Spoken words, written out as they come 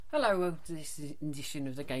Hello, welcome to this edition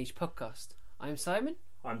of the Gauge Podcast. I'm Simon.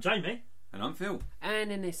 I'm Jamie. And I'm Phil.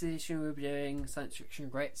 And in this edition we'll be doing Science Fiction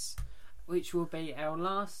Regrets, which will be our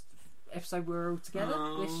last episode we're all together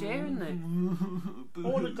this year, isn't it? I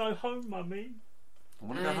want to go home, Mummy. I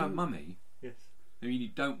want to go home, Mummy? Yes. I mean, you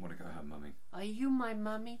don't want to go home, Mummy. Are you my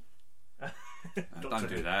mummy? Don't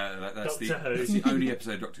do that. That's Doctor the only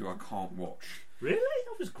episode of Doctor Who I can't watch. Really?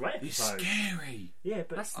 That was a great It's episode. scary. Yeah,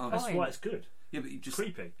 but That's that's fine. why it's good. Yeah, but you just...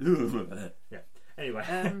 Creepy. Yeah. Anyway.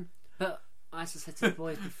 But as I said to the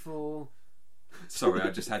boys before... Sorry, I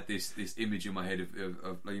just had this image in my head of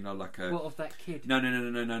you know, like a... What, of that kid? No.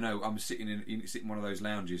 I'm sitting in one of those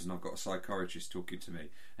lounges and I've got a psychiatrist talking to me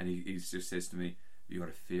and he just says to me, "You got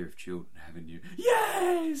a fear of children, haven't you?"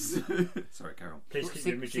 Yes! Sorry, carry on. Please keep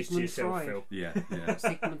your images to Sigmund yourself, Freud. Phil. Yeah.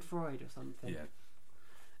 Sigmund Freud or something. Yeah.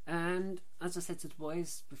 And as I said to the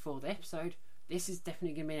boys before the episode, this is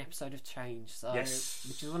definitely going to be an episode of change. So Yes.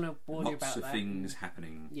 we just want to warn you about Lots of that. things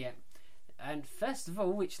happening. Yeah. And first of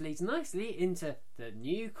all, which leads nicely into the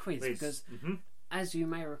new quiz, because as you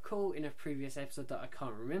may recall in a previous episode that I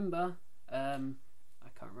can't remember, I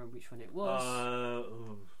can't remember which one it was.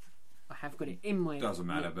 I have got it in my... Doesn't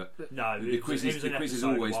matter, but no, the quiz has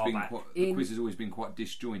always been quite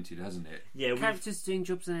disjointed, hasn't it? Yeah, Characters doing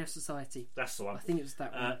jobs in our society. that's the one. I think it was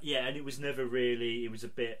that one. Yeah, and it was never really. It was a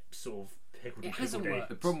bit sort of pickled and It hasn't pickledy. worked.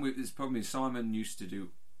 The problem is Simon used to do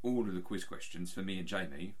all of the quiz questions for me and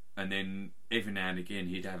Jamie, and then every now and again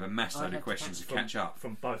he'd have a mass I'd load have of questions to from- catch up.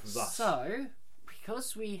 from both of us. So,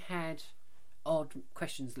 because we had odd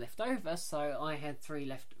questions left over, so I had 3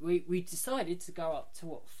 left. We decided to go up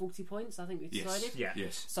to, 40 points, I think we decided? Yeah.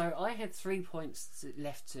 Yes. So I had 3 points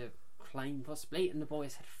left to claim, possibly, and the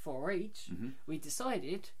boys had 4 each. Mm-hmm. We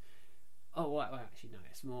decided... Oh, well, actually, no,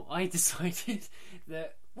 it's more. I decided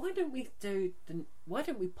that why don't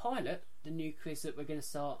we pilot the new quiz that we're going to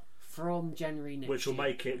start from January next Which will year.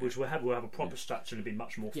 make it. We'll have a proper structure and it'll be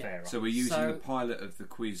much more fairer. So we're using So- the pilot of the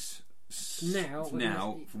quiz Now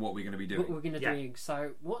for what we're going to be doing. What we're going to do.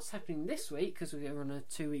 So what's happening this week, because we're on a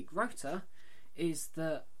 2-week rota, is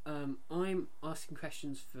that I'm asking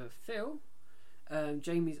questions for Phil,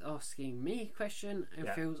 Jamie's asking me a question, and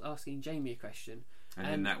Phil's asking Jamie a question. And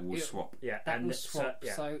then that will swap. Yeah, That and will swap.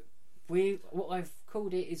 So what I've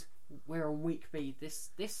called it is we're on week B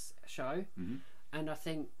this show, and I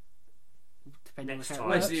think depending Next on how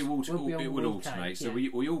time. it works, Basically, it will week A, alternate. So yeah.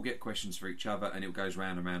 we all get questions for each other, and it goes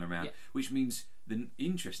round and round and round. Yeah. Which means the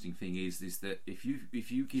interesting thing is that if you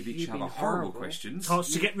give each you've other been horrible horrible, questions,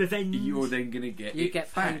 chance to get revenge. you're then going to get it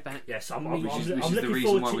back. payback. Yes, Which is the looking reason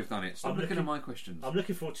forward why to- we've done it. Stop I'm looking looking- at my questions. I'm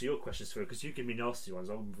looking forward to your questions, Phil, because you give me nasty ones.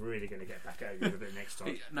 I'm really going to get back at you a bit next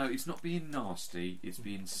time. No, it's not being nasty, it's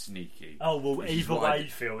being sneaky. Oh, well, Which is either what I way, do.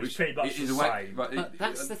 Phil, it's Which pretty much is the a way- same. But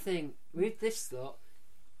that's the thing with this lot.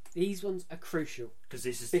 These ones are crucial Because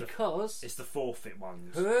this is because it's the forfeit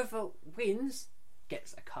ones, whoever wins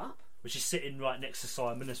gets a cup, which is sitting right next to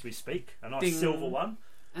Simon as we speak. A nice Ding. silver one.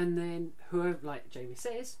 and then whoever, like Jamie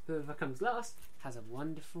says, whoever comes last has a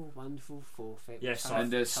wonderful, wonderful forfeit. Yes, which I've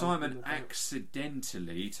And told Simon them about.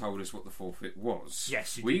 accidentally told us what the forfeit was.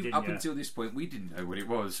 Yes, you we did, didn't up you? until this point we didn't know what it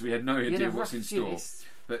was. We had no You had idea a what's in rough store. list,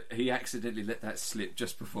 But he accidentally let that slip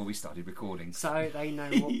just before we started recording. so they know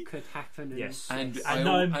what could happen. And, Yes. And And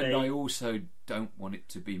knowing me- I also don't want it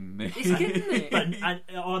to be me. It's getting it. and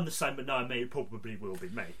I'm the same, but knowing me, it probably will be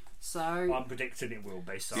me. So I'm predicting it will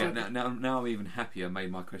be. So Yeah, now I'm even happier I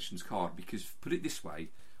made my questions card, because put it this way,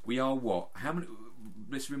 we are what? How many?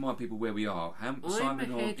 Let's remind people where we are. I'm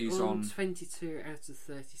Simon ahead is on on 22 out of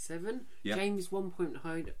 37. Yep. James 1 point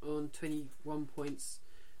behind on 21 points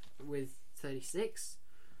with 36.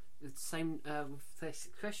 The same with 36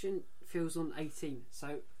 question. Phil's on 18.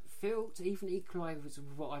 So Phil, to even equalise with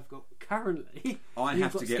what I've got currently, I you've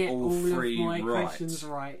have got to get all of 3 my questions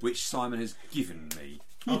right. which Simon has given me.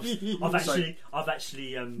 I've actually. But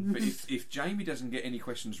if Jamie doesn't get any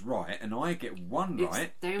questions right and I get one It's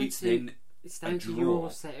right, down it's to- then It's a down to draw.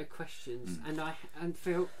 your set of questions, and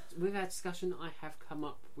Phil, with our discussion, I have come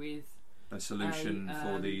up with a solution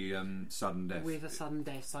for the sudden death. with a sudden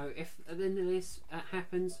death. So if at the end of this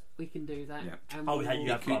happens, we can do that. Yeah. And Oh, we'll- yeah,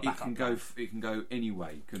 you have got a it backup can plan. go. It can go any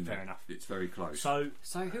way. Couldn't Fair it? enough. It's very close. So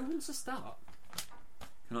So who wants to start?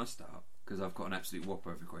 Can I start? Because I've got an absolute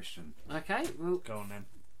whopper of a question. Okay, well, go on then.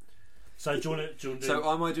 So do you want to? So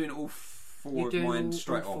am I doing all 4 you're of doing mine all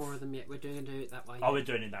straight 4 off? of them yet. We're doing it that way. Oh, we're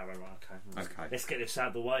doing it that way, right? Okay. Okay. Let's get this out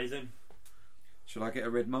of the way then. Should I get a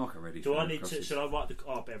red marker ready? Do for I the need to? crosses? Should I write the?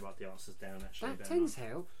 Oh, I better write the answers down. Actually, That don't tends to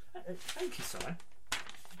help. I? Thank you, Si.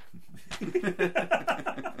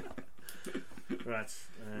 Right.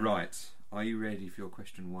 Right. Are you ready for your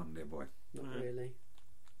question 1, dear boy? Not Right. really.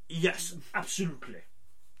 Yes, absolutely.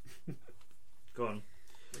 Go on.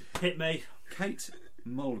 Hit me. Kate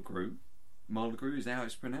Mulgrew. Mulgrew, is that how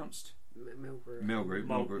it's pronounced? Mulgrew. Mulgrew.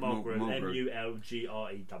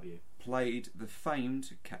 Mulgrew. Played the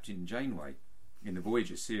famed Captain Janeway in the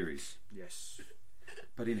Voyager series. Yes.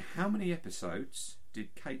 But in how many episodes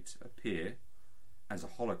did Kate appear as a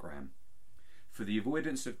hologram? For the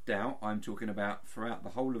avoidance of doubt, I'm talking about throughout the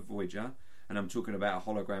whole of Voyager, and I'm talking about a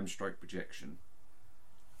hologram stroke projection.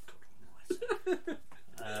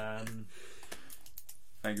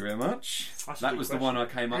 Thank you very much. That was the one I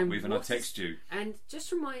came up with, and I texted you. And just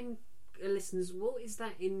remind listeners, what is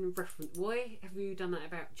that in reference? Why have you done that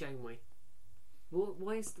about Janeway?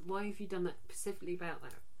 Why have you done that specifically about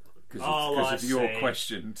that? Because of your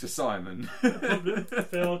question to Simon. No problem.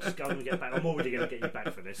 Phil, just go and get back. I'm already going to get you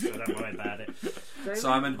back for this, so don't worry about it. Jamie,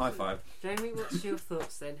 Simon, high five. Jamie, what's your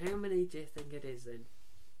thoughts then? How many do you think it is then?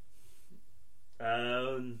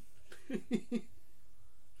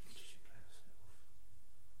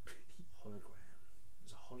 Hologram.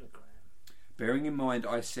 It's a hologram. Bearing in mind,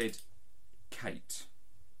 I said Kate.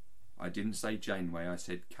 I didn't say Janeway, I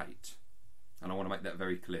said Kate. And I want to make that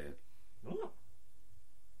very clear. Oh.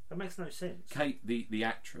 That makes no sense. Kate, the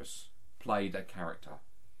actress, played a character.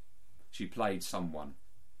 She played someone.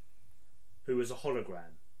 Who was a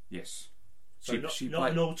hologram? Yes. So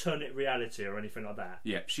not an alternate reality or anything like that?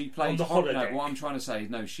 Yeah, she played... On the holodeck. No, what I'm trying to say is,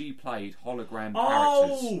 no, she played hologram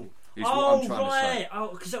characters. Is what I'm trying to say. Oh,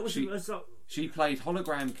 because that was... She played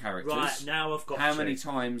hologram characters. Right, now I've got How many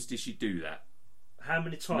times did she do that? How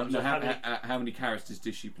many times? How many characters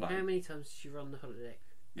did she play? How many times did she run the holodeck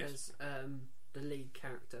as the lead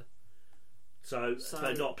character? So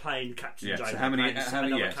they're not playing Captain Jane. So how many?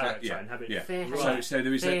 So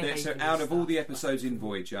there is so out of all the episodes in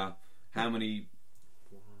Voyager, how many?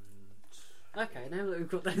 Okay, now that we've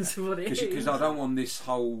got that to what it is. Because I don't want this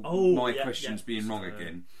whole questions being wrong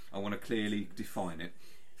again. I want to clearly define it.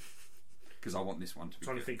 Because I want this one to be.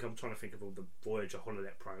 I'm trying to think of all the Voyager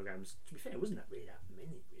holodeck programs. To be fair, it wasn't that really that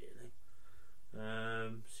many, really.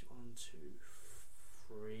 1, 2,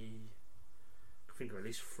 3. I think of at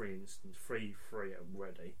least 3 instances. 3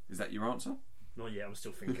 already. Is that your answer? Not yet. I'm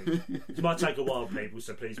still thinking. It might take a while, people.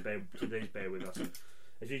 So please bear with us.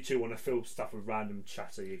 If you two want to fill stuff with random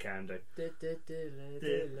chatter, you can do.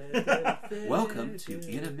 Welcome to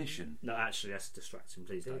Intermission. No, actually, that's distracting.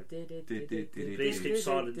 Please don't. Please keep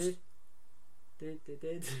silence.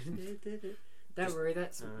 Don't worry,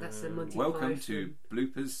 that's a Monty Welcome Python. to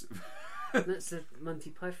bloopers. That's a Monty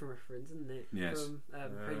Python reference, isn't it? Yes. From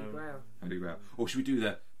Holy Grail. Holy Grail. Or should we do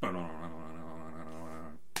the?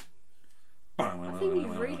 I think you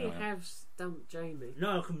really have stumped Jamie.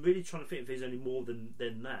 No, I'm really trying to think if there's any more than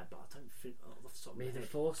that, but I don't think. Oh, off the top of my May the head.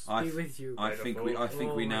 Force be with you. I think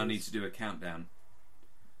we now need to do a countdown.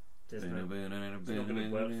 There's no time limit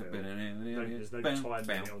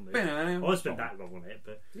on this. I won't spend that long on it,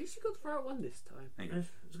 but at least you got the right one this time. Thank you.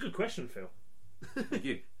 It's a good question, Phil. Thank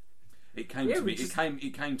you. It came to me.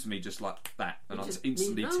 It came to me just like that, and I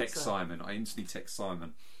instantly text Simon.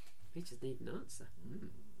 We just need an answer.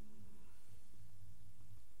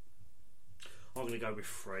 I'm going to go with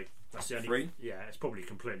 3. That's the only. 3? Yeah, it's probably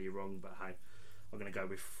completely wrong, but hey, I'm going to go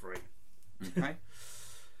with 3. Okay.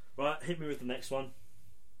 Right, hit me with the next one.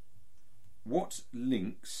 What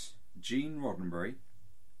links Gene Roddenberry,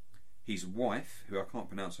 his wife, who I can't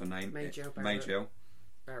pronounce her name, Majel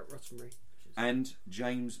Barrett Roddenberry, and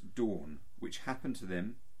James Dawn, which happened to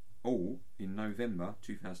them all in November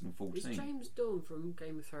 2014? Is James Dawn from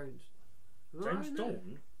Game of Thrones? James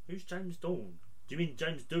Dawn? Who's James Dawn? Do you mean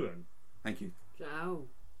James Doohan? Thank you. Oh.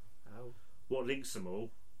 What links them all?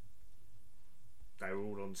 They were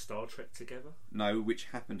all on Star Trek together? No, which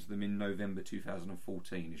happened to them in November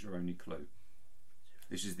 2014 is your only clue.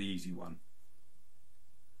 This is the easy one.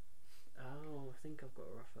 Oh, I think I've got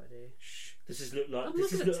a rough idea. Shh. This is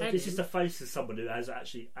the face of someone who has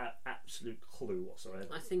actually absolute clue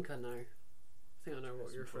whatsoever. I think I know.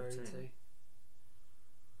 What you're referring to.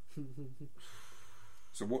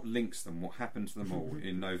 So what links them? What happened to them all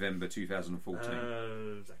in November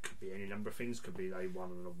 2014? That could be any number of things. Could be they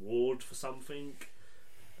won an award for something.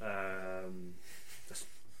 I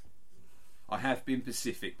have been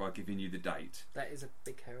specific by giving you the date. That is a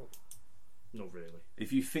big help. Not really.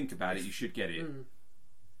 If you think about it, you should get it.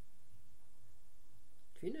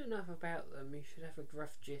 If you know enough about them, you should have a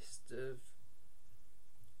rough gist of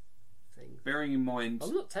things. Bearing in mind,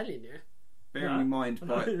 I'm not telling you. Bearing in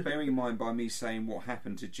mind by me saying what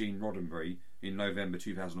happened to Gene Roddenberry in November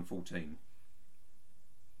 2014.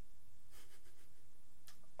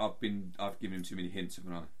 I've given him too many hints,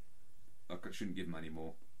 haven't I? I shouldn't give him any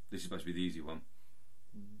more. This is supposed to be the easy one.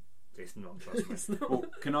 It's not, trust me. It's not. Well,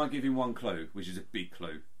 can I give him one clue, which is a big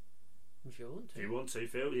clue? If you want to. If you want to,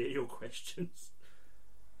 Phil, your questions.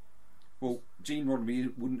 Well, Gene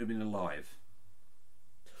Roddenberry wouldn't have been alive.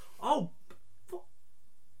 Oh, what?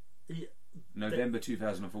 Yeah, November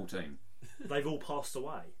 2014. they've all passed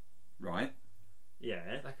away. Right.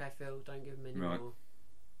 Yeah. Okay, Phil, don't give him any Right. more.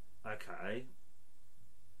 Okay.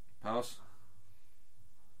 Pass.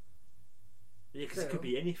 Yeah, because it could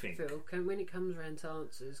be anything. Phil, when it comes around to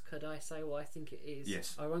answers, could I say what I think it is?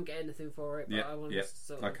 Yes. I won't get anything for it, but I want to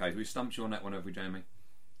sort of... Okay, we stumped you on that one, have we, Jamie?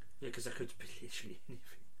 Yeah, because it could be literally anything.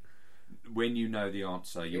 When you know the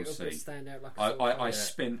answer, you'll It'll see. stand out like a sore I thumb.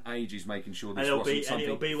 spent ages making sure this And wasn't something.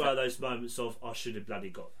 it'll be one of those moments of I should have bloody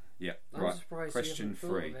got. Yeah, I'm right. surprised Question you haven't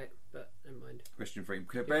thought 3. of it, but never mind. Question 3.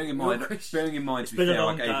 Bearing in Your mind, question. to be been a fair, I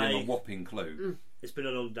long gave him a day. whopping clue. It's been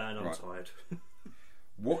a long day and I'm Right. tired.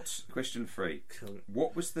 Question 3.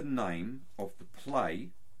 What was the name of the play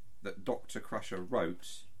that Dr. Crusher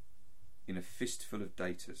wrote in A Fistful of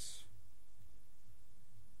Daters?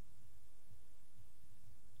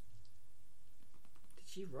 Did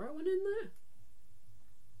she write one in there?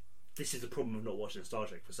 This is the problem of not watching Star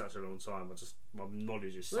Trek for such a long time. My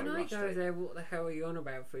knowledge is so When I rusty. go there, what the hell are you on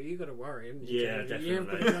about, Phil? You got to worry, haven't you? Yeah, Jamie? definitely. You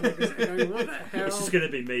haven't got it on because you're going, what the hell? This is going to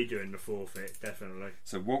be me doing the forfeit, definitely.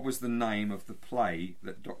 So, what was the name of the play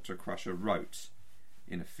that Dr. Crusher wrote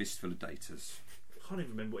in A Fistful of Daters? I can't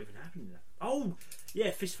even remember what even happened there. Oh,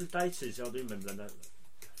 yeah, Fistful of Daters. I do remember that.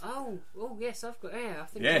 Oh, yes, I've got. Yeah, I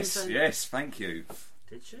think. Yes, thank you.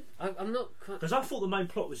 Did she? I'm not. Because I thought the main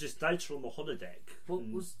plot was just Data on the holodeck. What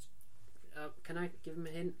was? Can I give him a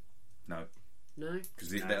hint? No. No.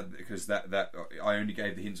 Because that I only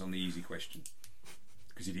gave the hints on the easy question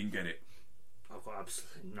because he didn't get it. I've got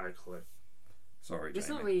absolutely no clue. Sorry, It's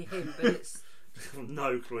Jamie. not really him, but it's.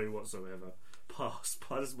 No clue whatsoever. Pass.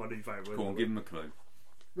 Pass is my new favourite. Go on, give him a clue.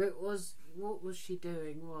 What was she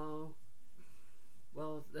doing while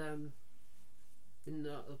in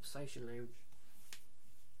the observation lounge?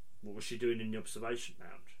 What was she doing in the observation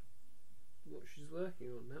lounge? What she's working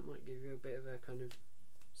on, that might give you a bit of a kind of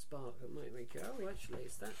spark that might make you, oh, actually,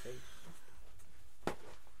 it's that thing.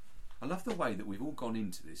 I love the way that we've all gone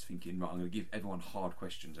into this thinking, right, I'm going to give everyone hard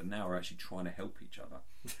questions, and now we're actually trying to help each other.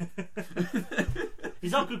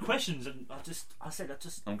 These are good questions, and I said.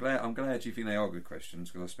 I'm glad you think they are good questions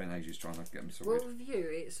because I spent ages trying to get them sorted. Well, with you,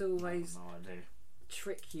 it's always No idea.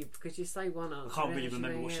 trick you because you say one answer. I can't really and remember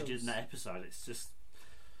anything what she else. did in that episode. It's just.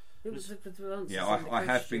 It was the answers Yeah, in the I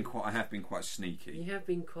have been question. quite sneaky. You have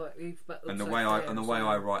been quite. And the way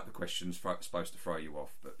I write the questions supposed to throw you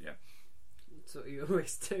off, but yeah. That's what you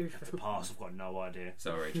always do. To pass, I've got no idea.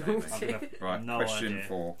 Sorry, Jamie. Right, no question idea.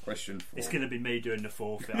 4. Question 4. It's going to be me doing the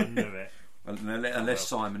forfeit. I knew it. Unless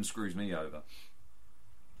Simon screws me over.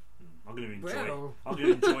 I'm going to enjoy. Well. I'm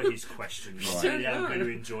going to enjoy his questions. Right. Really, I'm going to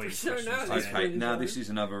enjoy his Don't questions. know. Okay, Yeah. now this is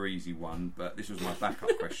another easy one, but this was my backup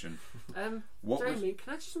question. What was- Jamie,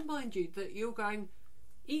 can I just remind you that you're going?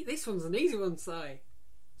 This one's an easy one, something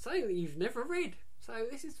that you've never read. So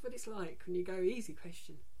this is what it's like when you go easy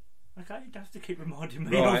question. Okay, you don't have to keep reminding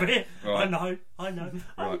me Right, of it. right. I know. I know.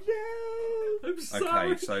 I'm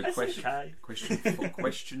sorry. Okay, so That's question okay.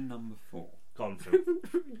 question number 4. Go on, Phil.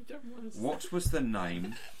 You don't want to What was the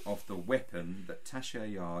name of the weapon that Tasha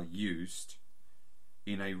Yar used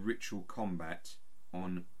in a ritual combat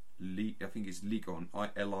on I think it's Ligon,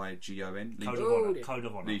 Ligon, Code of Oh, Honour. dear. Code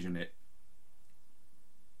of Honour. Legionit.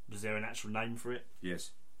 Was there an actual name for it?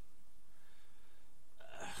 Yes.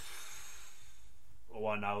 All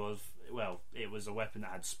I know of, well, it was a weapon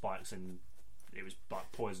that had spikes and it was like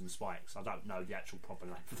poison spikes. I don't know the actual proper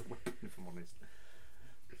name for the weapon, if I'm honest.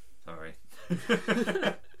 Sorry.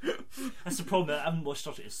 That's the problem. I haven't watched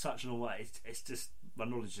it in such a way. It's just my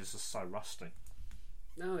knowledge is just so rusty.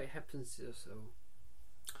 No, it happens to us all.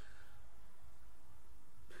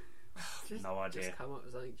 No idea. Just come up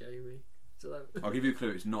with something, Jamie. So that... I'll give you a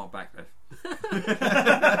clue. It's not a backlift.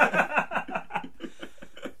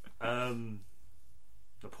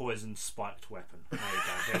 The poison spiked weapon. There you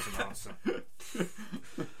go. There's an answer.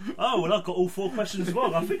 Oh well, I've got all 4 questions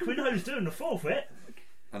wrong. I think we know who's doing the forfeit.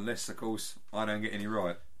 Unless, of course, I don't get any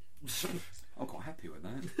right. I'm quite happy with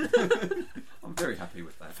that. I'm very happy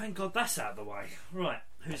with that. Thank God that's out of the way. Right,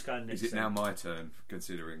 who's going next? Is it then? now my turn,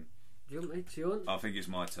 considering? Do you want me to? I think it's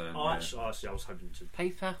my turn. Oh, yeah. actually, I was hoping to.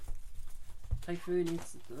 Paper. Paper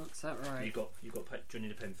needs. That's that right. You got. Do you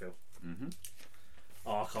need a pen, Phil? Mm-hmm.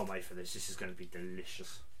 Oh, I can't wait for this. This is going to be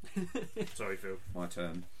delicious. Sorry, Phil. My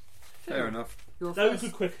turn. Fair enough. You're They were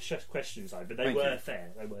first. good questions though, but they Thank were you. fair.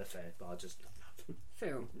 They were fair, but I just.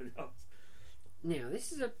 Phil, Now,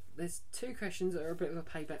 there's two questions that are a bit of a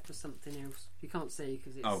payback for something else. You can't see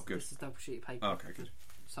because this is double sheet of paper. Okay, good.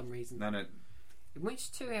 For some reason. No. In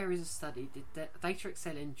which two areas of study did Data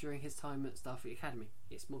excel in during his time at Starfleet Academy?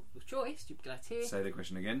 It's multiple choice. You'll be glad to hear. Say the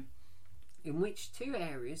question again. In which two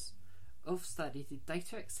areas of study did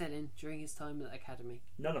Data excel in during his time at the Academy?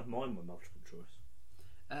 None of mine were multiple choice.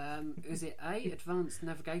 Is it A, advanced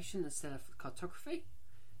navigation and stellar cartography?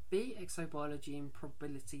 B, exobiology and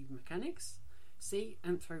probability mechanics? C,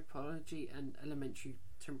 anthropology and elementary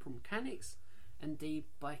temporal mechanics? And D,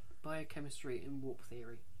 biochemistry and warp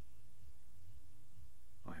theory?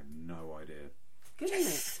 I have no idea. Good,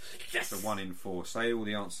 isn't it? Yes! So 1 in 4. Say all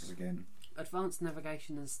the answers again. Advanced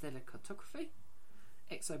navigation and stellar cartography?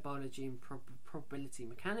 Exobiology and probability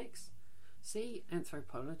mechanics? C,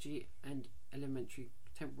 anthropology and elementary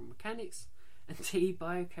temporal mechanics? And D,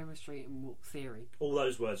 biochemistry and warp theory? All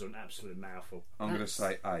those words are an absolute mouthful. I'm going to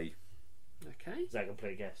say A. Okay. Is that a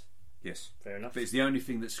complete guess? Yes. Fair enough. But it's the only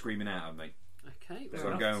thing that's screaming out at me. Okay. So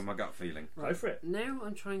I'm going with my gut feeling. Right. Go for it. Now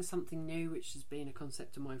I'm trying something new, which has been a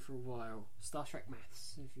concept of mine for a while. Star Trek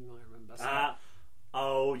maths, if you might remember.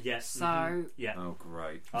 Oh yes. So yeah. Oh,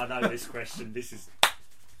 great. I know this question. This is.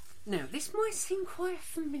 Now, this might seem quite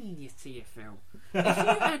familiar to you, Phil. If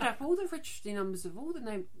you add up all the registry numbers of all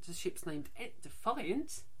the ships named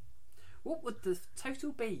Defiant, what would the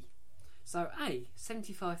total be? So A,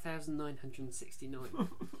 75,969.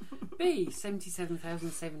 B,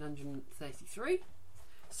 77,733.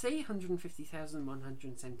 C,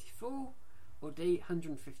 150,174. Or D,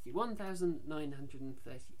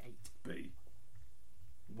 151,938. B.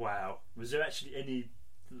 Wow. Was there actually any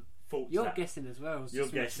thought to You're that? guessing as well. You're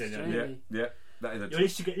guessing, Yeah. That is a At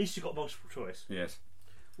least you got multiple choice. Yes.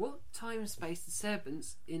 What time-space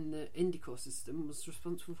disturbance in the Indicor system was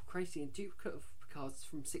responsible for creating a duplicate of Picard's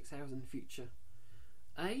from 6 hours in the future?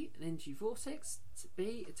 A, an energy vortex.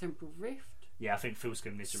 B, a temporal rift. Yeah, I think Phil's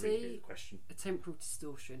giving this a really good question. A temporal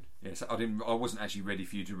distortion. Yes, I wasn't actually ready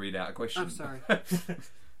for you to read out a question. Oh, sorry. Okay,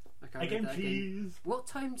 Again, please. What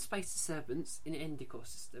time-space disturbance in an Indicor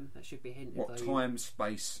system? That should be a hint. What time,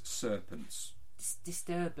 space, serpents?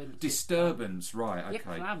 Disturbance. Disturbance, right, okay. Yeah,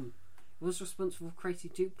 clam. Was responsible for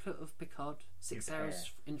creating a duplicate of Picard 6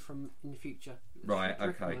 hours in the future. Right, Should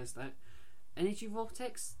okay. recognise that. Energy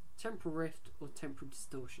vortex, temporal rift, or temporal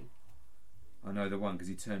distortion? I know the one because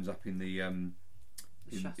he turns up in the in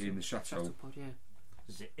the shuttle. Pod, yeah.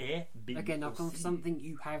 Is it A, B, Again, I've or gone for C? something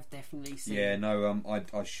you have definitely seen. Yeah, no,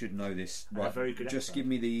 I should know this. Right, very good just episode. give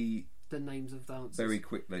me the The names of the answers. very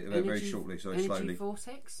quickly, very shortly, sorry, energy slowly.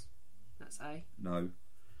 vortex. That's A. No.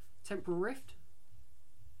 Temporal rift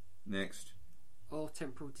Next. or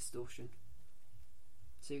temporal distortion.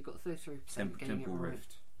 So you've got 33% getting Temporal it right.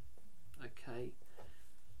 rift. Okay.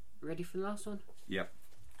 Ready for the last one? Yep.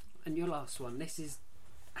 And your last one. This is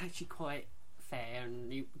actually quite fair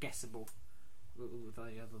and guessable. Although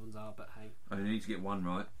the other ones are, but hey. I need to get one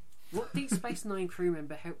right. What Deep Space Nine crew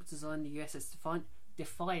member helped design the USS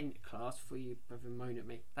Defiant class for you, brother? Moan at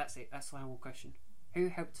me. That's it. That's the whole question. Who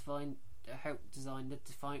helped design the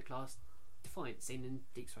Defiant class? Defiant seen in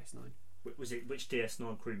Deep Space Nine. Was it which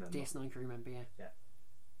DS9 crew member? DS9 crew member, yeah.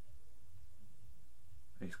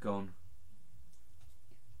 It's gone.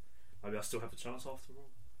 Maybe I still have a chance after all.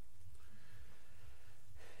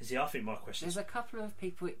 See, I think my question There's a couple of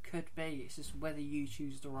people it could be. It's just whether you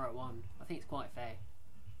choose the right one. I think it's quite fair.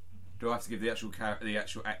 Do I have to give the actual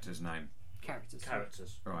actor's name?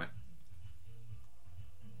 Characters. Right.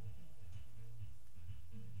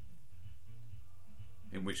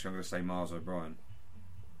 In which I'm going to say Mars O'Brien.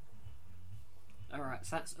 Alright,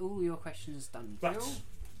 so that's all your questions done. Right. Phil,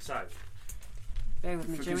 So, bear with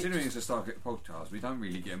me, For Jimmy. considering it's a Star Trek podcast, we don't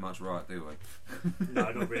really get much right, do we?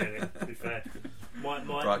 no, not really, to be fair. Right,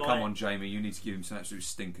 come on, Jamie. You need to give him some absolute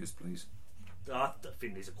stinkers, please. I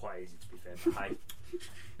think these are quite easy, to be fair, but hey.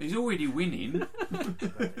 He's already winning.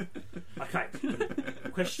 Okay,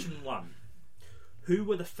 question 1. Who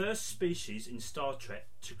were the first species in Star Trek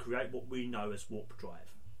to create what we know as warp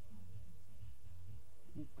drive?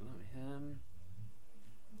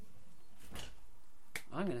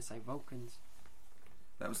 I'm going to say Vulcans.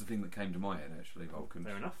 That was the thing that came to my head, actually, Vulcan.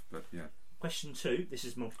 Fair enough. But yeah. Question 2, this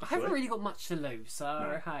is multiple I haven't choice. really got much to lose,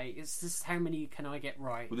 so hey, it's just how many can I get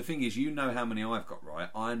right? Well, the thing is, you know how many I've got right.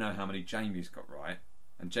 I know how many Jamie's got right,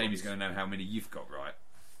 and Jamie's going to know how many you've got right.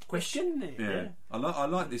 Question, Isn't it? Yeah. I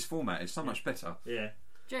like this format. It's so much better. Yeah.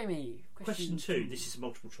 Jamie, Question 2, this is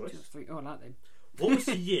multiple choice. 2 or 3. Oh, I like them. What was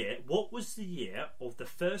the year? What was the year of the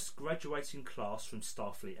first graduating class from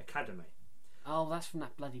Starfleet Academy? Oh, that's from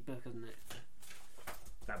that bloody book, isn't it?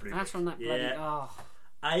 That blue That's book. from that bloody. Yeah. Oh,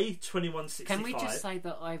 A 2165. Can we just say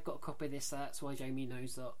that I've got a copy of this, so that's why Jamie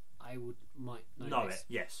knows that might know this.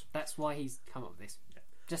 Yes. That's why he's come up with this. Yeah.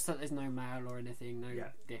 Just so there's no mail or anything,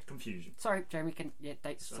 Confusion. Sorry, Jamie,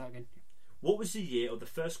 dates start again. What was the year of the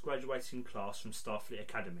first graduating class from Starfleet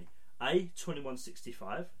Academy? A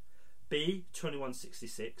 2165, B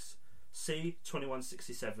 2166, C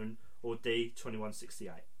 2167, or D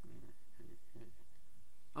 2168?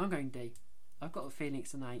 I'm going D. I've got a feeling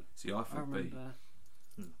it's an 8. See, I thought B.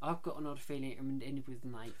 I've got an odd feeling it ended with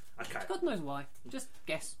an 8. Okay. God knows why. Just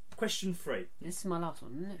guess. Question 3. This is my last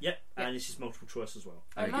one, isn't it? Yep, and this is multiple choice as well.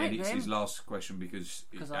 I And like again, it's them. his last question because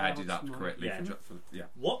it I added up want correctly. Yeah.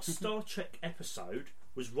 What Star Trek episode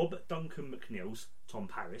was Robert Duncan McNeill's, Tom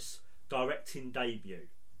Paris, directing debut?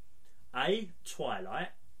 A. Twilight,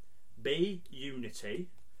 B. Unity,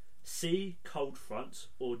 C. Cold Front,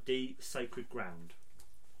 or D. Sacred Ground?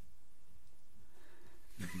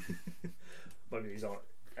 Maybe these aren't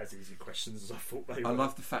as easy questions as I thought they were. I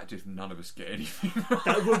love the fact if none of us get anything.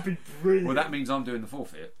 That would be brilliant. Well, that means I'm doing the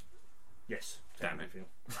forfeit. Yes. Damn it. Do you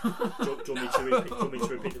want me to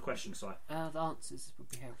repeat the question, Si? The answers would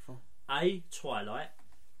be helpful. A. Twilight,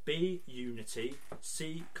 B. Unity,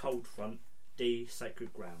 C. Cold Front, D.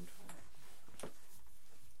 Sacred Ground.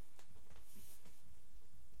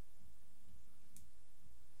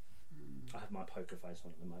 I have my poker face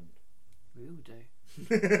on at the moment. We all do.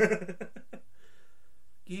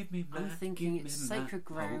 Give me I'm thinking it's Sacred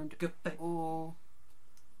Ground, or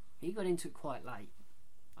he got into it quite late.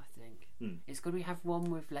 I think it's got to have one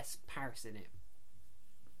with less Paris in it.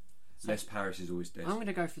 Less Paris is always dead. I'm going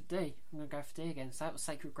to go for D. I'm going to go for D again. So that was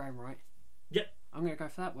Sacred Ground, right? Yep. I'm going to go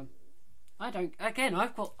for that one. I don't. Again,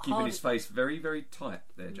 I've got Keeping his face very, very tight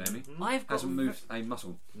there, Jamie. I've got Hasn't moved a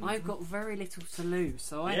muscle. I've got very little to lose,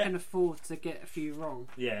 so I can afford to get a few wrong.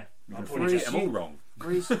 Yeah. You can probably get them all wrong.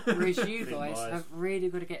 Whereas you guys have really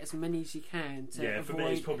got to get as many as you can to avoid. For me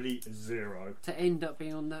it's probably 0. To end up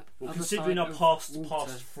being on that. Well, other considering side I of passed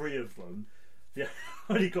water. 3 of them, I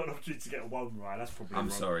only got an opportunity to get 1 right. That's probably I'm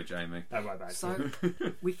wrong. sorry, Jamie. Don't worry about it. So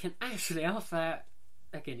we can actually, after that,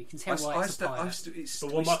 again, you can tell why it's a pilot. we But still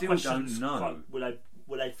my don't questions, know.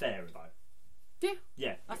 Were they fair though? Yeah.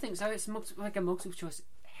 Yeah. I think so. It's like a multiple choice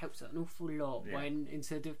helps an awful lot when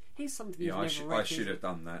instead of here's something you've never read. I should have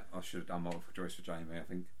done that. I should have done multiple choice for Jamie, I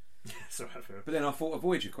think. Sorry, but then I thought a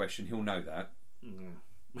Voyager question, he'll know that.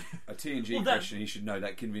 A TNG question, he should know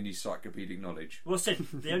that, given his encyclopedic knowledge. Well, I said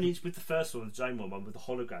the only with the first one, the Janeway one with the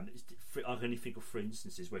hologram. I can only think of 3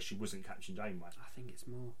 instances where she wasn't capturing Janeway. I think it's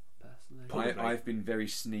more personally. I've been very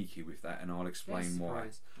sneaky with that, and I'll explain why.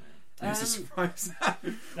 It's a surprise.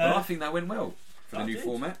 Well, I think that went well for the new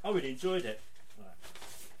format. I really enjoyed it. Right.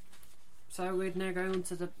 So we'd now go on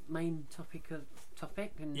to the main topic, and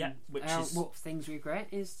which is what things we regret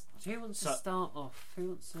is. Who wants to start off? Who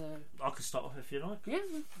wants to? I can start off if you like. Yeah.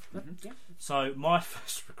 So my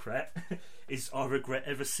first regret is I regret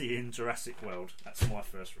ever seeing Jurassic World. That's my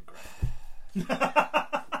first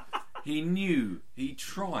regret. He knew. He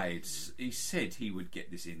tried. He said he would get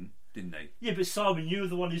this in, didn't he? Yeah, but Simon, you were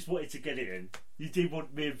the one who's wanted to get it in. You did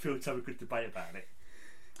want me and Phil to have a good debate about it.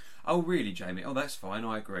 Oh, really, Jamie? Oh, that's fine.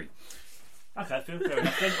 I agree. Okay, Phil, fair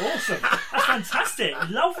enough then. Awesome. That's fantastic.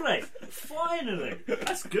 Lovely. Finally.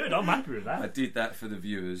 That's good. I'm happy with that. I did that for the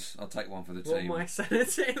viewers. I'll take one for the team. What my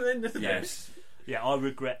sanity then? Yes. Yeah, I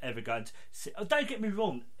regret ever going to see... Oh, don't get me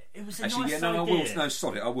wrong. It was a nice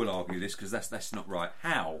idea. I will argue this because that's not right.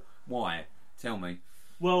 How? Why? Tell me.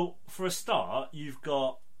 Well, for a start, you've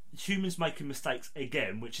got humans making mistakes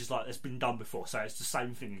again, which is like it's been done before, so it's the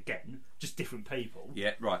same thing again, just different people.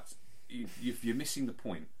 Yeah, right. You're missing the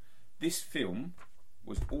point. This film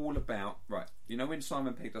was all about... Right, you know when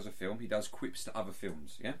Simon Pegg does a film, he does quips to other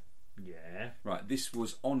films, yeah? Yeah. Right, this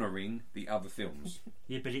was honouring the other films.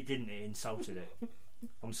 Yeah, but it didn't. It insulted it.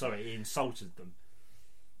 I'm sorry, it insulted them.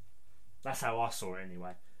 That's how I saw it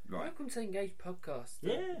anyway. Right. Welcome to Engage Podcast.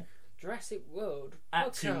 Yeah. Jurassic World.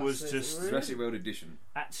 Acting was just... Jurassic World edition.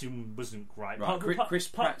 Acting wasn't great. Right, Chris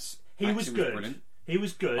Pratt's he was good. Brilliant. He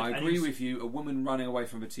was good. I agree with you. A woman running away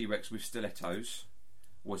from a T-Rex with stilettos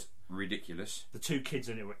was ridiculous. The 2 kids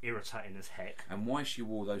in it were irritating as heck. And why she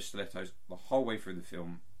wore those stilettos the whole way through the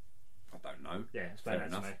film, I don't know. Yeah, it's fair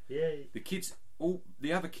enough. Yeah. The kids, all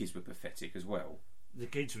the other kids were pathetic as well. The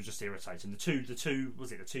kids were just irritating. The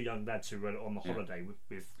two young lads who were on the holiday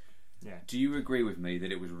with. Yeah. Do you agree with me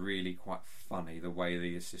that it was really quite funny the way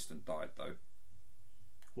the assistant died, though?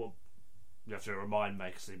 Well, you have to remind me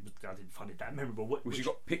because I didn't find it that memorable. She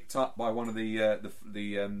got picked up by one of the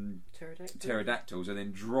pterodactyls and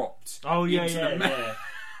then dropped. Oh yeah, into the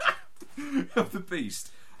mouth of the beast.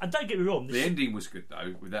 And don't get me wrong, the ending was good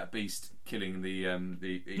though, with that beast killing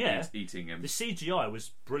eating him. The CGI was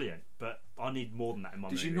brilliant, but I need more than that in my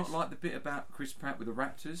movies. Did you not like the bit about Chris Pratt with the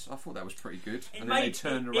raptors? I thought that was pretty good. Then they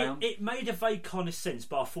turned around. It made a vague kind of sense,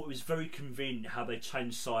 but I thought it was very convenient how they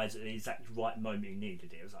changed sides at the exact right moment he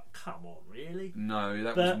needed it. It was like, come on, really? No,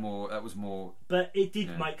 that was more. But it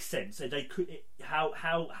did make sense. They could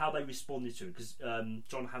how they responded to it, because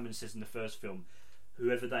John Hammond says in the first film,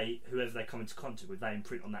 whoever they come into contact with, they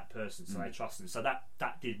imprint on that person, so they trust them. So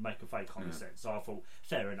that did make a vague kind of sense. So I thought,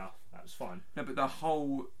 fair enough, that was fine. No, but the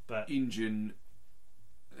whole Injun,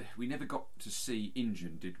 we never got to see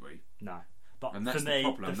Injun, did we? No. But and that's for me, the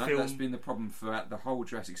problem. the film... That's been the problem throughout the whole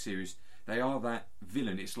Jurassic series. They are that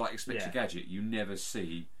villain. It's like Inspector Gadget. You never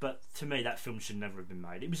see. But to me, that film should never have been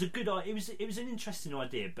made. It was a good. It was an interesting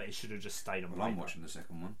idea, but it should have just stayed on. Well, I'm watching the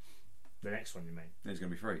second one. The next one, you mean? It's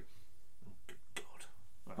going to be free. Oh, good God!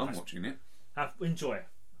 Right, I'm watching it. Enjoy it,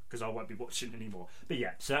 because I won't be watching anymore. But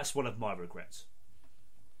yeah, so that's one of my regrets.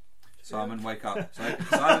 Simon, wake up!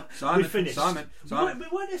 Simon, we finished. Simon.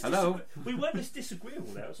 We weren't as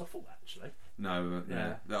disagreeable there as I thought, actually. No,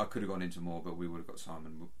 I could have gone into more, but we would have got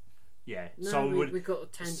Simon. Yeah, no, we got a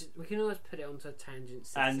tangent. We can always put it onto a tangent.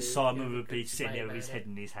 And Simon would be sitting there with his head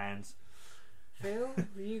in his hands. Phil, have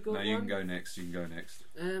you got one? No, you can go next.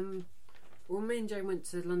 Well, me and Jane went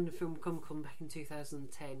to London Film Comic Con back in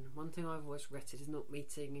 2010. One thing I've always regretted is not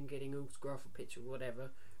meeting and getting an autograph or picture or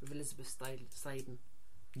whatever with Elizabeth Sladen.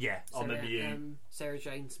 Yeah, I remember you. Sarah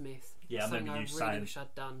Jane Smith. Yeah, I remember you saying. I really wish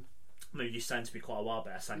I'd done. I remember you saying to me quite a while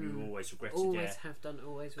back, saying you always regretted. Always have done,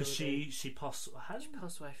 always. Because she passed. She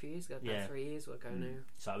passed away a few years ago. About 3 years ago now.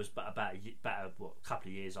 So it was about a couple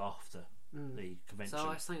of years after the convention. So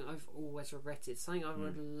I think I've always regretted. Something I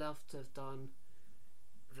would love to have done.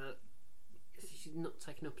 That she'd not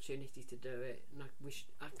taken opportunity to do it, and I wish,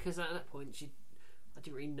 because at that point I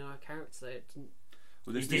didn't really know her character. So it didn't.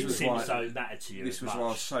 Well, this didn't seem so mattered to you. This was why I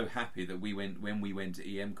was so happy that when we went to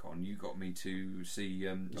EMCon, you got me to see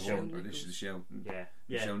Michelle Nichols,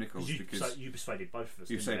 because you persuaded both of us.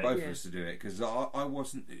 You persuaded both of us to do it, because I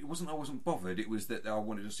wasn't bothered. It was that I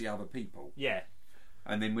wanted to see other people. Yeah.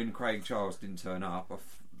 And then when Craig Charles didn't turn up,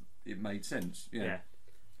 it made sense. Yeah.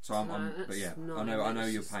 So I know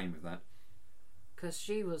your pain with that. Because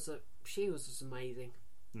she was amazing.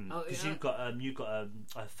 Because you got a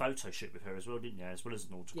photo shoot with her as well, didn't you? As well as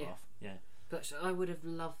an autograph. Yeah. But I would have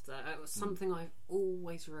loved that. It was something I've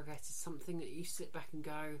always regretted. Something that you sit back and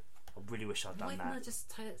go, I really wish I'd done that. Why didn't I just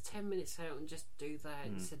take 10 minutes out and just do that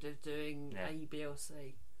instead of doing A, B, or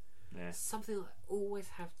C? Yeah. Something I always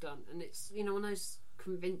have done, and it's one of those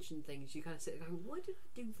convention things. You kind of sit there going, why did I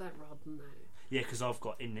do that rather than that? Yeah, because I've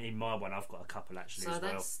got in my one, I've got a couple actually as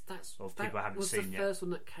well. Of people I haven't seen yet. That was the first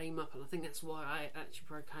one that came up, and I think that's why I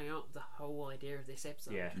actually came up with the whole idea of this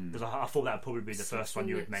episode. Yeah, because I thought that would probably be the first one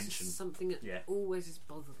you would mention. Something that always has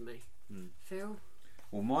bothered me. Phil?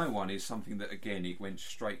 Well, my one is something that again it went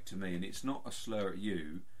straight to me, and it's not a slur at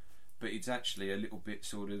you, but it's actually a little bit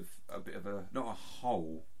not a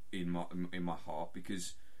hole in my heart,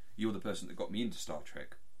 because you're the person that got me into Star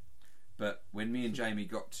Trek. But when me and Jamie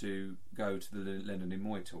got to go to the Leonard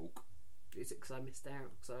Nimoy talk, is it because I missed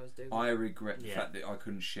out? Because I was doing. I regret the fact that I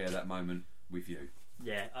couldn't share that moment with you.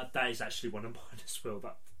 Yeah, that is actually one of mine as well.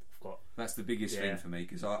 That I've got. That's the biggest thing for me,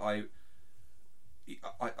 because I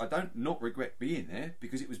don't not regret being there,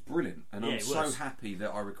 because it was brilliant, and I'm so happy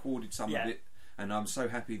that I recorded some of it, and I'm so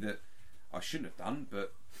happy that I shouldn't have done,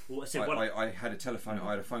 but I had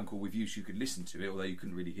a phone call with you so you could listen to it, although you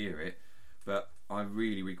couldn't really hear it. But I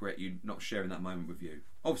really regret you not sharing that moment with you.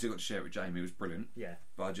 Obviously, I got to share it with Jamie. It was brilliant. Yeah,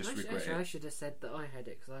 but I just regret it. I should have said that I had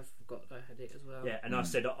it, because I forgot I had it as well. Yeah, and I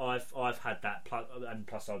said I've had that, and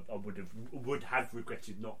plus I would have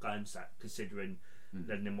regretted not going to that, considering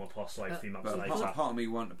letting him pass away a few months later. Part of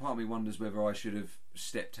me wonders whether I should have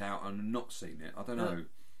stepped out and not seen it. I don't know.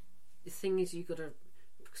 The thing is, you got to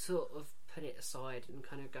sort of put it aside and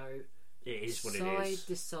kind of go. It is what it is.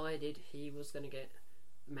 Decided he was going to get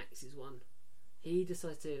Max's one. He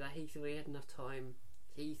decided to do that. He thought he had enough time.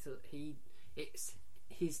 It's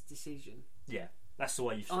his decision. Yeah, that's the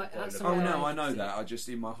way you should. I know that. I just,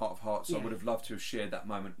 in my heart of hearts, I would have loved to have shared that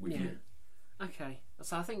moment with you. Okay,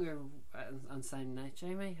 so I think we're on the same note,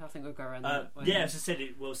 Jamie. I think we'll go around. As I said,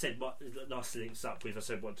 nice links up with. I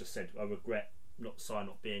said what I just said. I regret not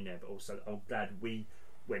being there, but also I'm glad we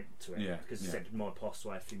went to it, because I said it might pass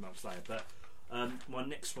away a few months later, but. My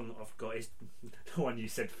next one that I've got is the one you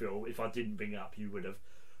said, Phil. If I didn't bring it up, you would have.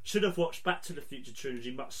 Should have watched Back to the Future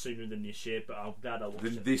trilogy much sooner than this year, but I'm glad I watched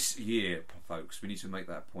it. This year, folks. We need to make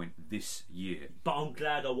that point. This year. But I'm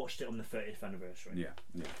glad I watched it on the 30th anniversary.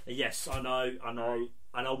 Yeah. Yes, I know.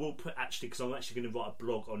 And I will put, actually, because I'm actually going to write a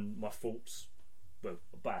blog on my thoughts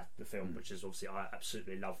about the film, which is obviously, I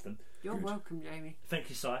absolutely love them. You're welcome, Jamie. Thank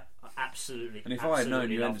you, Si. I absolutely. And if I had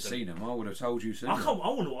known you hadn't seen them, I would have told you sooner. I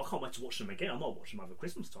can't wait to watch them again. I might watch them over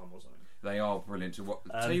Christmas time or something. They are brilliant to watch.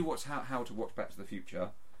 Tell you what's how to watch Back to the Future.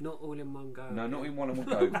 Not all in one go. No, not in one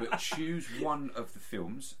go, but choose one of the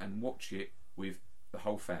films and watch it with the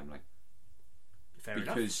whole family. Fair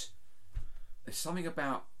enough. Because there's something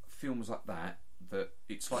about films like that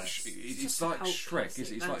it's like it's like Shrek,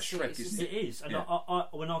 isn't it? It's like Shrek, isn't it? It is. And I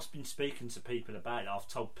when I've been speaking to people about it, I've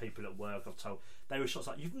told people at work, they were shocked,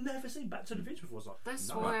 like, you've never seen Back to the Future before. I was like, that's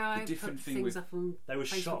no. why I different put thing things with, up on they were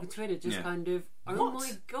Facebook shocked. and Twitter, just kind of, what?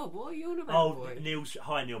 my god, what are you on about? Oh, boy?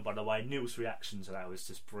 hi Neil, by the way. Neil's reaction to that was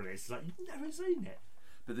just brilliant. It's like, you've never seen it.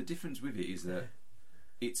 But the difference with it is that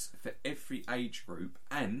it's for every age group,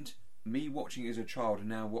 and me watching as a child and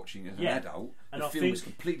now watching as an adult, the film is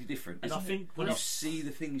completely different. And I think when you see the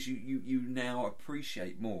things you now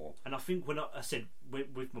appreciate more. And I think when I said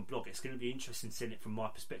with my blog, it's going to be interesting seeing it from my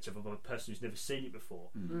perspective of a person who's never seen it before.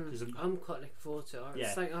 I'm quite looking forward to it.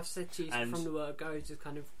 It's like I've said to you from the word go, just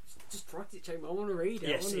kind of just write it, Jamie. I want to read it.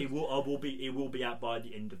 Yes, it will be out by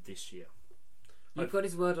the end of this year. You've got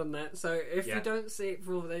his word on that. So if you don't see it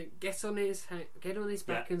before then, get on his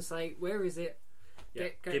back and say, where is it?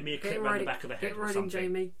 Give me a clip around the back of the head. Get writing,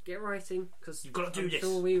 Jamie. Get writing, because you've got to do this. I'm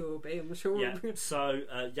sure we will be. I'm sure. Yeah. We'll be. So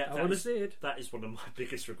I want to see it. That is one of my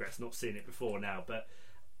biggest regrets, not seeing it before now. But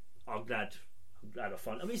I'm glad I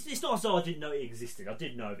found. I mean, it's not as though I didn't know it existed. I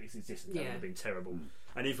did know if it existed. That would have been terrible,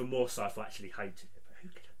 and even more so if I actually hated it.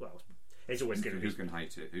 But it's always going to be. Who can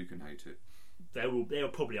hate it? Who can hate it? There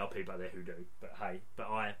probably are people out there who do, but hey,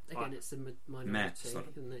 it's the minority,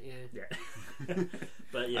 isn't it? Yeah.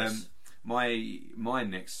 But yes. My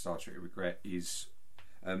next Star Trek regret is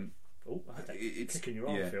I had that kick in your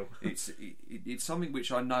arm, Phil. It's something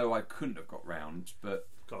which I know I couldn't have got round, but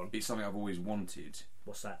it's something I've always wanted.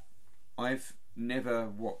 What's that? I've never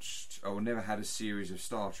watched or never had a series of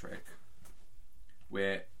Star Trek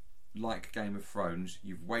where, like Game of Thrones,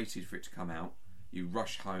 you've waited for it to come out. You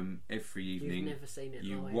rush home every evening. You've never seen it.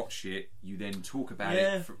 You live. watch it. You then talk about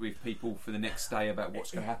it with people for the next day about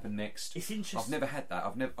what's going to happen next. It's interesting. I've never had that.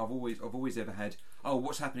 I've always ever had. Oh,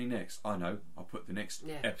 what's happening next? I know. I'll put the next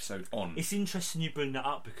episode on. It's interesting you bring that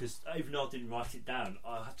up because even though I didn't write it down,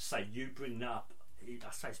 I have to say you bring that up.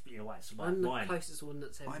 I say it's in a way it's like I'm mine. the closest one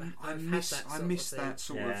that's ever. I miss that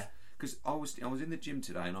sort of because I was in the gym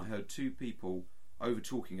today and I heard two people over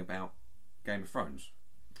talking about Game of Thrones.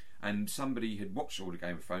 And somebody had watched all the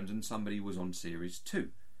Game of Thrones, and somebody was on series 2,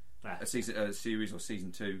 a series or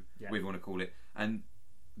season 2, whatever you want to call it. And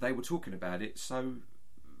they were talking about it so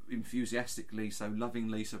enthusiastically, so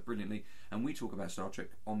lovingly, so brilliantly. And we talk about Star Trek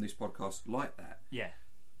on this podcast like that. Yeah.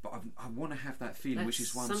 But I want to have that feeling, which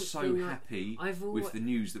is why I'm so happy with the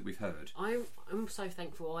news that we've heard. I'm so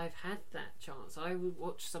thankful I've had that chance. I would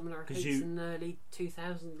watch some of the repeats in the early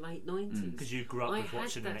 2000s, late 90s. Because you grew up with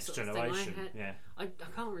watching The Next Generation. I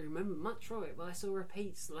can't really remember much from it, but I saw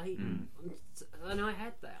repeats late, and I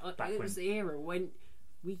had that. It was the era when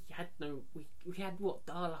we had we had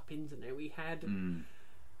dial-up internet. We had.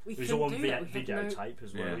 It was all on videotape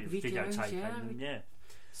as well. Videotape,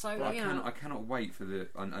 So I cannot wait for the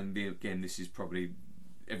and again this is probably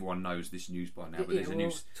everyone knows this news by now, but there's a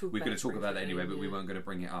news we're going to talk about that anyway, but we weren't going to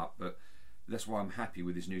bring it up. But that's why I'm happy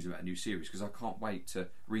with this news about a new series because I can't wait to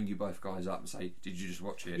ring you both guys up and say, "Did you just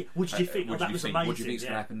watch it? Yeah, what did you think? That was amazing. What do you think's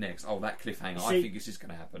going to happen next? Oh, that cliffhanger! I think this is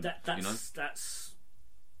going to happen." That's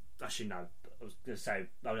actually no. I was going to say,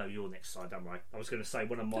 oh no, you're next side, don't worry. I was going to say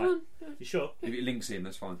one of my. You sure? If it links in,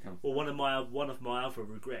 that's fine. Come. Well, one of my other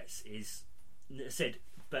regrets is said.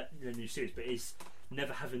 But in the new series, but is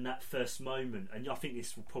never having that first moment, and I think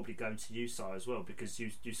this will probably go into you, Si, as well, because you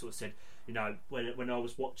sort of said, when I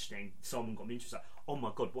was watching, someone got me interested. Like, oh my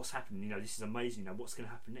god, what's happening? This is amazing. What's going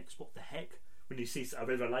to happen next? What the heck? When you see a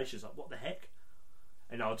revelation, it's like, what the heck?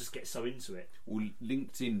 And I'll just get so into it. Well,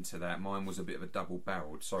 linked into that, mine was a bit of a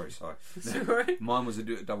double-barrelled. Sorry, Si. Sorry. Mine was a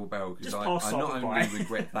double-barrelled because I not only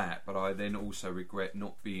regret that, but I then also regret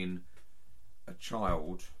not being a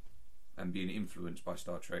child. And being influenced by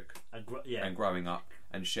Star Trek and growing up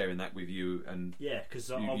and sharing that with you and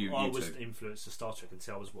because I was influenced to Star Trek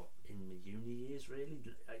until I was in the uni years, really,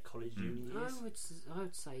 at college uni years. I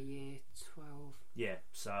would say year 12. Yeah,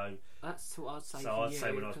 so that's what I'd say. So I'd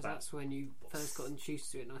say when I was that's when you first got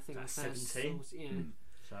introduced to it, and I think I first 17.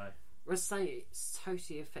 So let's say it's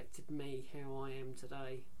totally affected me how I am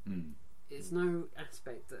today. Mm. There's no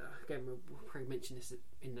aspect that, again, we'll probably mention this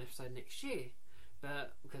in the episode next year,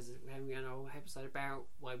 but because we're having an whole episode about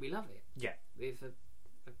why we love it. Yeah. With a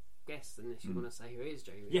guest, unless you want to say who it is,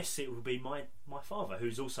 Jamie. Yes, it will be my father,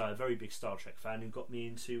 who's also a very big Star Trek fan, who got me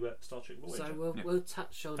into Star Trek Voyager. So we'll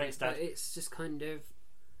touch on Thanks, it, Dad. but it's just kind of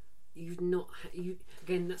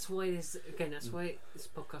again. That's why this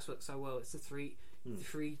podcast works so well. It's the three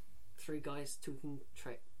guys talking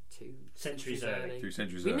Trek 2 centuries early. 2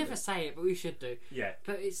 centuries We early. never say it, but we should do. Yeah,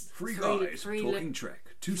 but it's three guys talking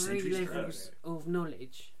Trek 2 centuries early. levels of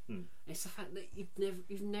knowledge. Mm. It's the fact that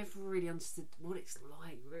you've never really understood what it's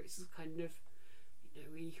like. Where it's kind of,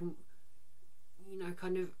 where you can,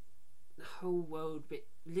 kind of the whole world a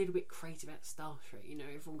little bit creative about Star Trek.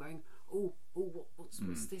 Everyone going, what's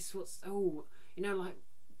this? Like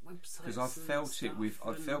websites. Because I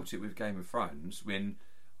felt it with Game of Thrones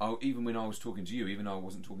even when I was talking to you, even though I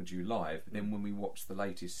wasn't talking to you live, but then when we watched the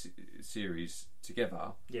latest series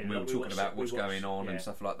together, we were talking about what's going on and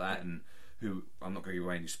stuff like that, and who, I'm not going to give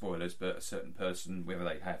away any spoilers, but a certain person, whether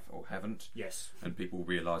they have or haven't, yes, and people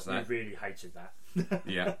realise that. We really hated that.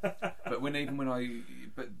 Yeah, but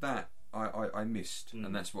I missed,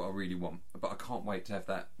 and that's what I really want. But I can't wait to have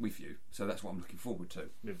that with you, so that's what I'm looking forward to.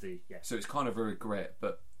 So it's kind of a regret,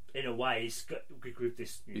 but in a way, with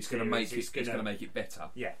this, it's going to make it better.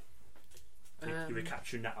 Yeah, you're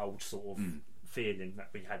recapturing that old sort of feeling that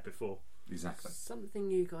we had before. Exactly. Something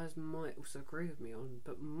you guys might also agree with me on,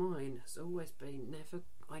 but mine has always been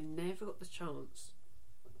I never got the chance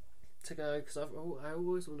to go, because I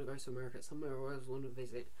always want to go to America somewhere. I always want to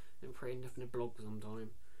visit, and probably end up in a blog sometime.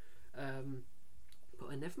 But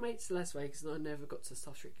I never made it to Las Vegas, and I never got to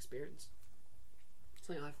Star Trek experience.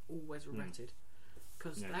 Something I've always regretted,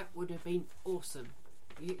 because that would have been awesome.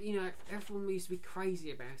 Everyone used to be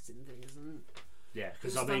crazy about it and things, and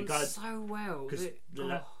because so well. Because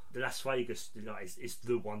the Las Vegas, is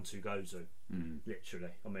the one to go to,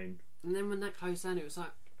 literally. I mean, and then when that closed down, it was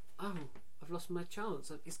like, oh, I've lost my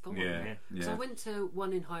chance. It's gone. Yeah. So I went to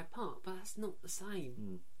one in Hyde Park, but that's not the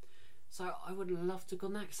same. So I would love to have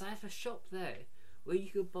gone there, because I have a shop there where you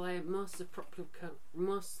could buy master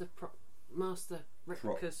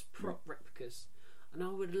replicas. And I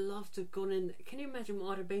would love to have gone in. Can you imagine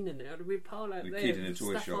what I'd have been in there? I'd have been piled out the there. Kid in a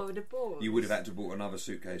toy stuff shop. I would have bought. You would have had to bought another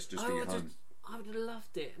suitcase just to get home. I would have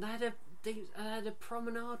loved it. They had a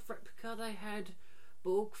Promenade replica. They had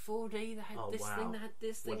Borg 4D. They had thing. They had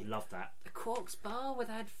this thing. Would love that. The Quarks bar where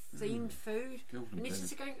they had themed food. And it's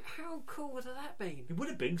just going, how cool would that been? It would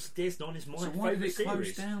have been, because DS9 is my favourite series. So why did it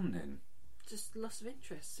close down then? Just loss of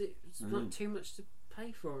interest. It's not too much to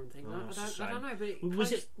pay for and things. I don't know, but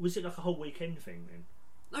was it like a whole weekend thing then?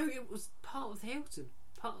 No, it was part of the Hilton.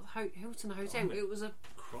 Part of the Hilton Hotel. It was a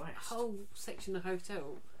whole section of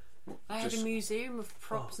hotel. They had a museum of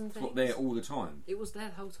props and things. What, there all the time? It was there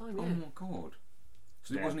the whole time, yeah. Oh my god.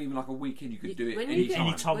 So it wasn't even like a weekend, you could do it any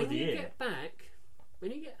time of the year. When you get back,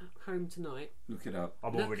 when you get home tonight, look it up.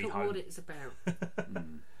 I'm already look home. at what it's about.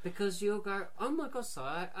 Because you'll go, oh my god, so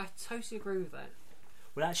I totally agree with that.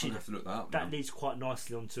 Well, actually, I'll have to look that up. That leads quite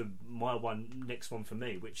nicely onto my next one for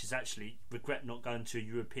me, which is actually regret not going to a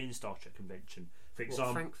European Star Trek convention. For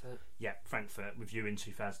example, Frankfurt. Yeah, Frankfurt with you in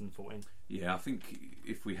 2014. Yeah, I think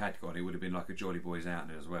if we had gone, it would have been like a Jolly Boys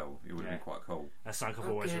outing as well. It would have been quite cool. That's something I've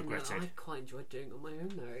always regretted. I quite enjoyed doing it on my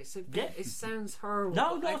own though. It sounds horrible.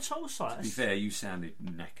 No, not at all, Si. To be fair, you sounded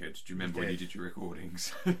knackered. Do you remember when you did your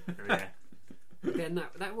recordings? Yeah. Again,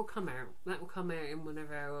 that will come out. That will come out in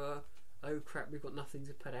whenever our oh crap, we've got nothing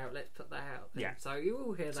to put out, let's put that out then. Yeah. So you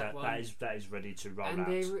will hear that one. That is ready to roll out.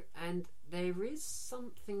 And there is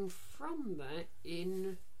something from that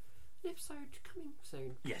in an episode coming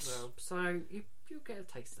soon. Yes. As well. So you'll get a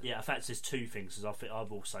taste of it. Yeah, in fact there's two things, because I think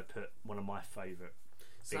I've also put one of my favourite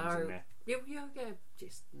things in there. You'll get a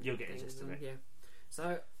gist. You'll get a gist of it. Yeah.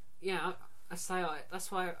 So yeah, that's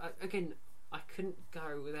why again I couldn't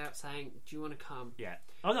go without saying, do you want to come? Yeah.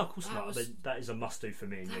 Oh no, of course not. I mean, that is a must-do for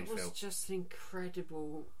me and you, Phil. That was just an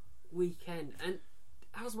incredible weekend, and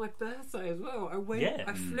that was my birthday as well.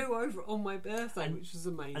 I flew over on my birthday, which was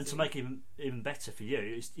amazing. And to make it even better for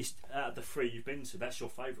you, it's out of the three you've been to, that's your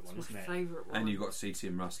favourite one, isn't it? Favourite one. And you got to see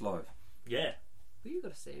Tim Russ live. Yeah. Well, you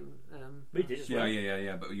got to see him. We did as well.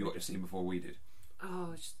 Yeah. But you got to see him before we did.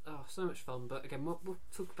 Oh, so much fun! But again, we'll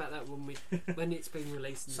talk about that when it's been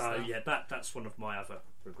released. And so stuff. yeah, that's one of my other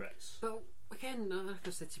regrets. But again, like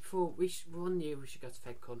I said to you before, one year we should go to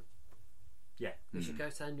FedCon. Yeah, we should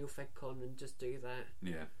go to annual FedCon and just do that.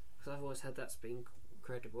 Yeah, because I've always had that's been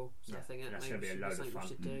incredible. So I think that's going to be a load of fun. We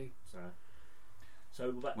should do. So.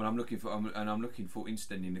 So when I'm looking for, and I'm looking for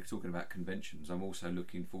instantly talking about conventions. I'm also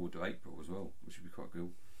looking forward to April as well, which would be quite cool.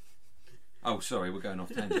 Oh, sorry, we're going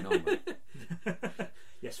off tangent, aren't we?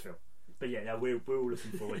 Yes, Phil. But yeah, no, we're all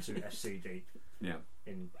looking forward to FCD. Yeah.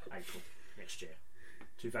 In April next year,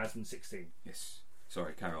 2016. Yes.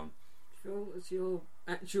 Sorry, carry on. Phil, what's your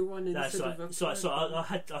actual one instead of a so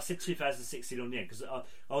I said 2016 on the end because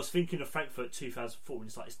I was thinking of Frankfurt 2004,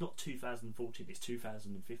 and it's not 2014, it's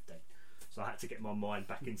 2015. So I had to get my mind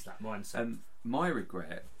back into that mindset. My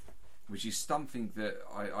regret, which is something that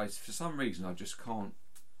I for some reason I just can't.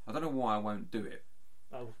 I don't know why I won't do it.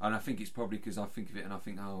 Oh. And I think it's probably because I think of it and I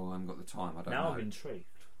think, oh, I haven't got the time. I don't know. Now I'm intrigued.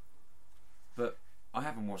 But I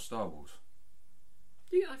haven't watched Star Wars.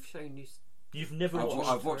 Yeah, I've shown you. You've never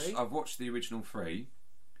watched? I've watched the original 3,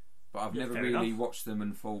 but I've never fair really enough. watched them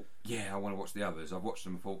and thought, yeah, I want to watch the others. I've watched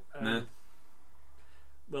them and thought, nah.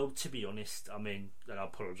 Well, to be honest, I mean, and I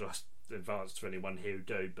apologise in advance to anyone here who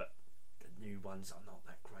do, but the new ones are not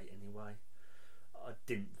that great anyway. I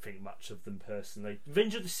didn't think much of them personally.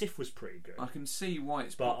 Revenge of the Sith was pretty good. I can see why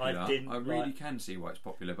it's But popular. I really can see why it's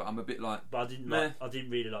popular, but I'm a bit like. But I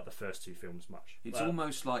didn't really like the first 2 films much. It's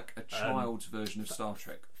almost like a child's version of Star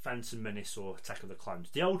Trek. Phantom Menace or Attack of the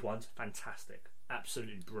Clones. The old ones, fantastic,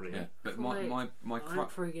 absolutely brilliant. Yeah, but my I'm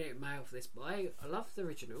probably getting mail for this, but I love the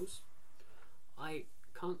originals. I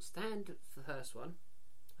can't stand the first one.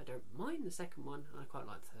 I don't mind the second one. I quite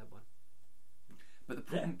like the third one. But the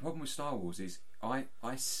problem with Star Wars is I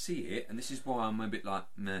see it, and this is why I'm a bit like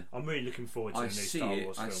meh. I'm really looking forward to the new Star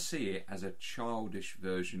Wars film. I see it as a childish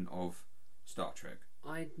version of Star Trek.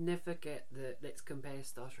 I'd never get the let's compare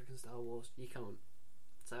Star Trek and Star Wars. You can't.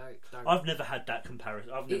 So don't. I've never had that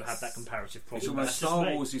comparison. I've never had that comparative problem. It's almost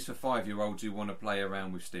Star Wars is for 5-year-olds who want to play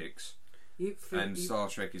around with sticks, Star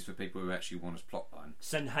Trek is for people who actually want a plot line.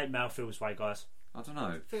 Send hate mail Phil's way, guys. I don't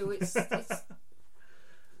know. Phil, it's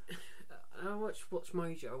I watched Watch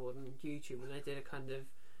Mojo on YouTube and they did a kind of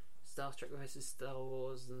Star Trek versus Star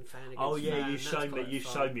Wars and fan against Oh yeah, fan, you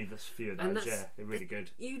showed me this few of those. Yeah, they're really good.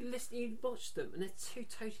 You watch them and they're two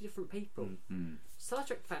totally different people. Mm. Star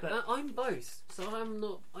Trek fan. I'm both, so I'm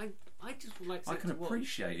not. I just like. I can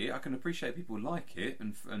appreciate it. I can appreciate people like it,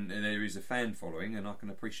 and there is a fan following, and I can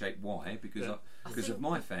appreciate why because of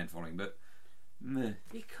my fan following. But meh.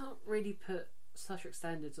 You can't really put Star Trek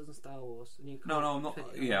standards on Star Wars, and you can't. No, I'm not.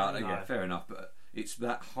 Yeah, fair enough. But it's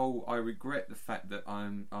that whole. I regret the fact that I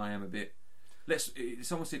am a bit.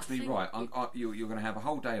 Someone said to me, right, you're going to have a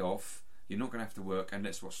whole day off. You're not going to have to work, and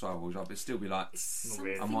let's watch Star Wars. I'll still be like,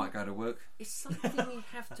 I might go to work. It's something you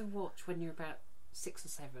have to watch when you're about 6 or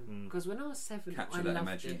 7. Because when I was 7, I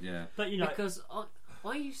loved it. Yeah. But because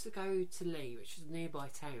I used to go to Lee, which is a nearby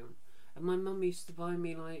town, and my mum used to buy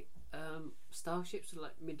me like starships with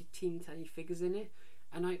like teeny tiny figures in it,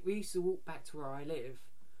 and we used to walk back to where I live.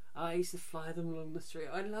 I used to fly them along the street.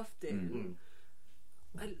 I loved it.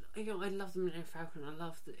 I love them in Air Falcon. I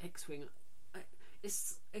love the X-wing.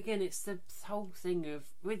 It's the whole thing of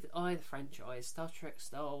with either franchise, Star Trek,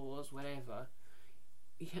 Star Wars, whatever.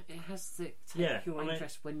 It has to take your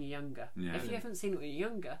interest when you're younger. Yeah. If you haven't seen it when you're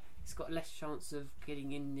younger, it's got less chance of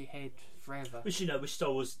getting in your head forever. Which with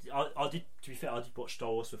Star Wars, I did. To be fair, I did watch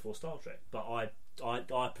Star Wars before Star Trek, but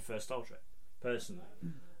I prefer Star Trek personally.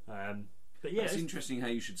 But yeah, it's interesting how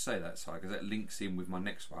you should say that, Si, because that links in with my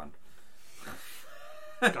next one.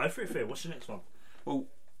 Go for it, Phil. What's your next one? Well,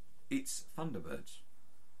 it's Thunderbirds.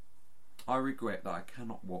 I regret that I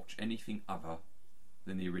cannot watch anything other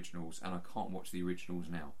than the originals, and I can't watch the originals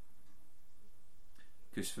now.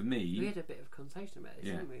 Because for me... We had a bit of a conversation about this,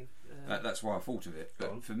 didn't we? That's why I thought of it.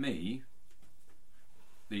 But for me,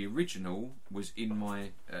 the original was in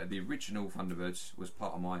my... the original Thunderbirds was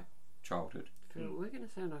part of my childhood. Phil, we're going to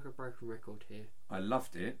sound like a broken record here. I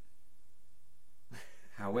loved it.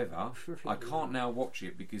 However, I can't now watch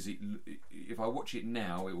it because if I watch it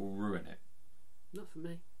now, it will ruin it. Not for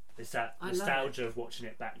me. It's that nostalgia of watching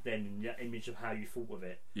it back then and the image of how you thought of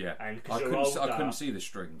it. Yeah. And I couldn't see the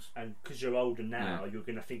strings. And because you're older now, you're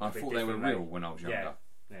going to think of it differently. I thought they were real when I was younger.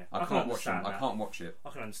 Yeah. I can't watch them. I can't watch it. I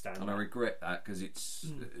can understand and that. I regret that because it's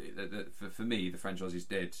for me the franchise is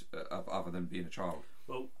dead other than being a child.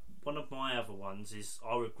 Well, one of my other ones is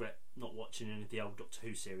I regret not watching any of the old Doctor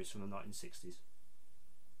Who series from the 1960s.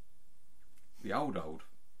 The old?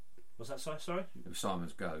 Was that sorry? It was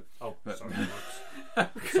Simon's Go. Oh, but sorry.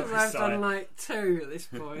 Because I've done like 2 at this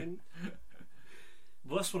point.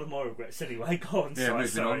 Well, that's one of my regrets anyway. Go on, sorry.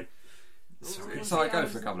 Sorry, go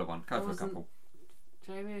for a couple of one. Go for a couple.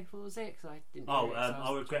 Jamie, what was it? Cause I didn't.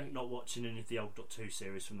 I regret not watching any of the old Doctor Who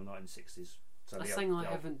series from the 1960s. So that's something I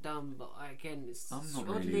haven't done, but again, it's I'm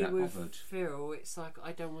not oddly really that with bothered. Phil. It's like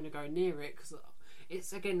I don't want to go near it because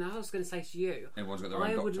it's again. I was going to say to you, Everyone's got their own I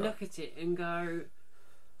doctor. would look at it and go,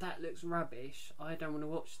 "That looks rubbish. I don't want to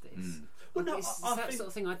watch this." Well, no, it's I that think, sort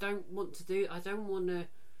of thing I don't want to do. I don't want to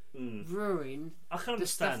ruin I can the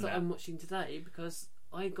stuff understand that I'm watching today because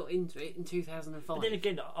I got into it in 2005. But then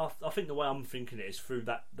again, I think the way I'm thinking it is through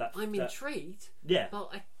that. I'm intrigued. Yeah, but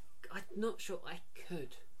I'm not sure I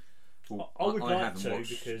could. Well, I would like to watched...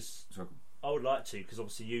 because Sorry. I would like to because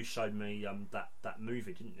obviously you showed me that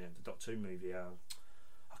movie, didn't you? The Doctor Who movie. I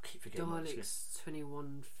keep forgetting. Daleks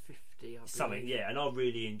 2150. I Something, believe. yeah, and I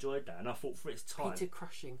really enjoyed that, and I thought for its time, Peter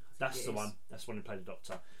Crushing. that's the one. That's when he played the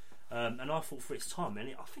Doctor, and I thought for its time, and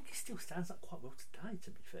I think it still stands up quite well today. To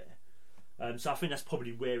be fair, so I think that's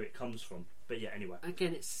probably where it comes from. But yeah, anyway,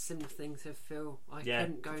 Again, it's a similar thing to Phil. I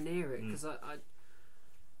couldn't go near it because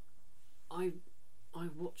I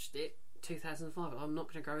watched it 2005. I'm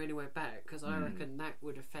not going to go anywhere back because I reckon that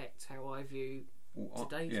would affect how I view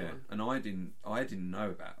today's one. And I didn't know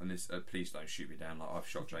about, and this, please don't shoot me down like I've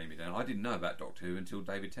shot Jamie down. I didn't know about Doctor Who until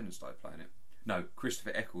David Tennant started playing it. No,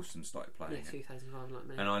 Christopher Eccleston started playing it. 2005, like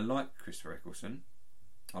me. And I liked Christopher Eccleston.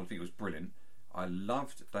 I think it was brilliant. I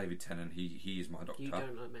loved David Tennant. He is my Doctor. You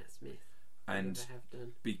don't like Matt Smith. And you never have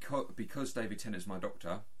done. because David Tennant's my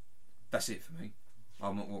Doctor, that's it for me.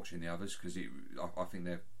 I'm not watching the others because I think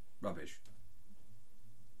they're rubbish.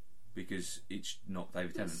 Because it's not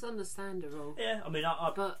David Tennant. It's understandable. yeah, I mean,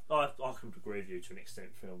 I could agree with you to an extent,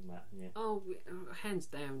 Phil, on that. Yeah. Oh, hands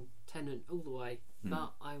down, Tennant all the way.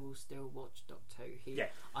 But I will still watch Doctor Who. Yeah.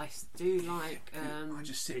 I do like. I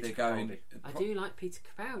just sit Peter there going. Capaldi. I do like Peter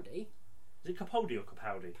Capaldi. Is it Capaldi or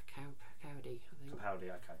Capaldi? Capaldi, I think. Capaldi,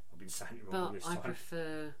 okay. I've been saying it wrong all But this I time.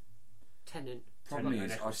 prefer Tennant. Problem Tennant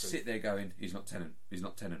is, and I Eccleston. sit there going, he's not Tennant, he's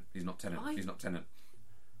not Tennant, he's not Tennant, he's not Tennant,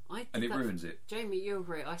 and it ruins it. Jamie, you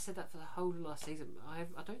agree? I said that for the whole of last season. I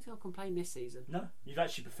don't think I'll complain this season. No, you've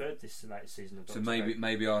actually preferred this latest season of So Doctor Who.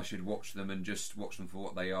 maybe I should watch them and just watch them for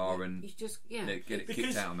what they are and You just get it kicked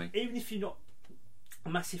Because out of me. even if you're not a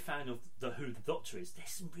massive fan of who the Doctor is, there's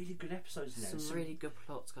some really good episodes in there. some really good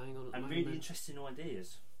plots going on at the and moment. really interesting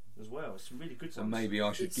ideas as well. Some really good So ones. maybe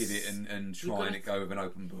I should It's- give it and you've try got and go with an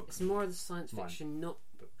open book. It's more of the science Mine. fiction, not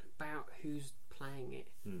about who's playing it.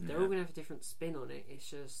 They're Yeah. all going to have a different spin on it. It's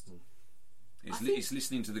just I think It's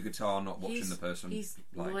listening to the guitar, not watching the person He's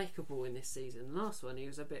play. likeable in this season. Last one, he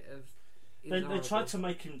was a bit of. They tried to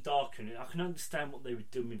make him darken. I can understand what they were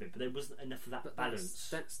doing with it, but there wasn't enough of that but balance.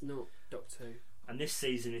 That's not Doctor Who. And this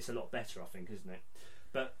season it's a lot better, I think, isn't it?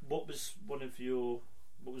 But what was one of your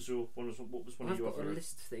I've other? got a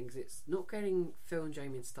list of things. It's not getting Phil and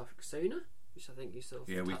Jamie and stuff sooner, which I think you sort of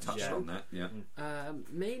Yeah, we touched Yeah. on that. Yeah,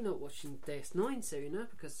 Me not watching DS9 sooner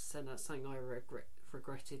because that's something I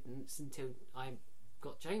regretted, and it's until I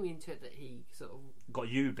got Jamie into it that he sort of got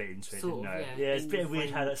you a bit into it, Sort didn't of, it? yeah, Yeah, it's a bit in weird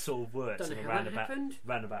the how that sort of works don't in know a how that happened.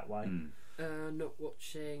 roundabout way. Not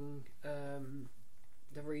watching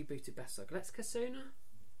the rebooted Battlestar Galactica sooner.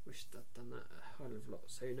 Wish I'd done that a whole of lot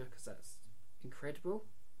sooner because that's incredible.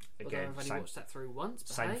 Although Again, I've only same, watched that through once.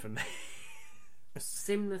 But same hey, for me.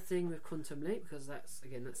 similar thing with Quantum Leap because that's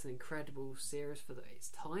an incredible series for its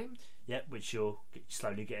time. Yep, which you're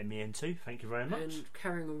slowly getting me into. Thank you very much. And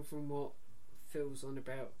carrying on from what Phil's on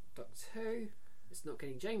about Doctor Who, it's not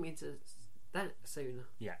getting Jamie into that sooner.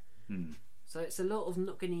 Yeah. So it's a lot of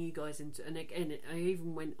not getting you guys into, and again, I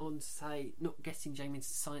even went on to say not getting Jamie into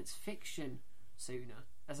science fiction sooner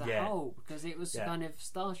as a whole because it was kind of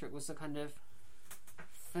Star Trek was the kind of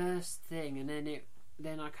first thing, and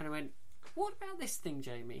then I kind of went, what about this thing,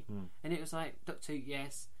 Jamie? And it was like Doctor Who,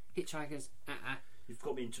 yes, Hitchhikers, You've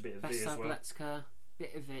got me into a bit of V as Battlestar well. Galactica,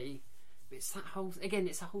 bit of V. But it's that whole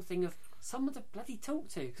it's a whole thing of someone to bloody talk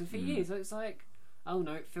to because for years it's like, oh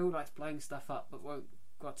no, Phil likes blowing stuff up, but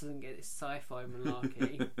God doesn't get this sci-fi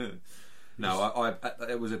malarkey. No,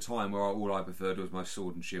 there was a time where all I preferred was my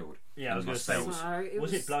sword and shield. Yeah, I was and going my to say, spells.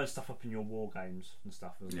 was it blowing stuff up in your war games and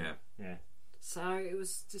stuff? Wasn't it? Yeah. So it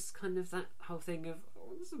was just kind of that whole thing of, I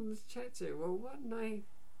want someone to chat to. Well, why don't I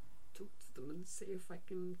talk to them and see if I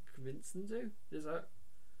can convince them to? It's like,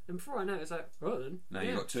 and before I know it, it's like, right then. Now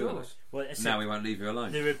you've got two of us. Well, it's Now we won't leave you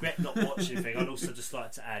alone. the regret not watching thing. I'd also just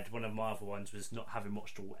like to add one of my other ones was not having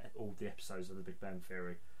watched all the episodes of The Big Bang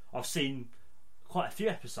Theory. I've seen quite a few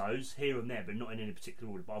episodes here and there, but not in any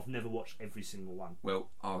particular order. But I've never watched every single one. Well,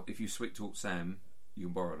 if you sweet talk Sam, you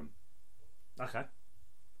can borrow them Okay.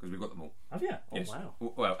 because we've got them all. Have you? Yes. Oh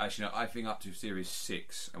wow. Well, actually, no, I think up to series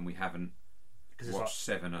 6, and we haven't Because watched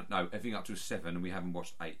 7. No, I think up to 7, and we haven't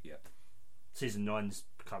watched 8 yet. season 9's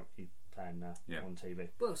currently playing now Yeah. on TV.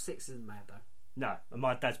 Well, 6 isn't bad though. No, and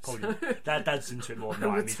my dad's probably dad's into it more than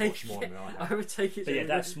I am. He's watched more than I have. I would take it. But yeah,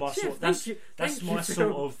 that's my sort. That's my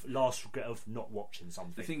sort of last regret of not watching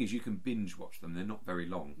something. The thing is, you can binge watch them. They're not very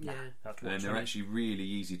long. Yeah, and they're actually really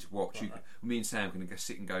easy to watch. Me and Sam can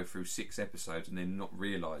sit and go through 6 episodes and then not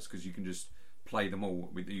realise because you can just play them all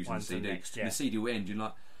with using the CD. Next, and the CD will end. You're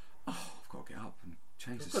like, oh, I've got to get up and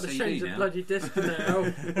change I've the got CD to change now. the bloody disc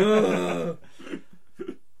now.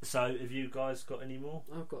 So, have you guys got any more?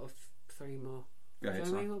 I've got 3 more. Go ahead,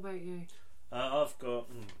 Jeremy, what about you? I've got.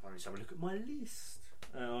 Let's have a look at my list.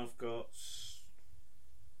 I've got.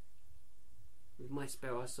 With my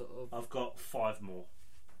spell, I've got 5 more.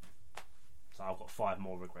 So I've got 5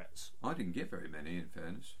 more regrets. I didn't get very many, in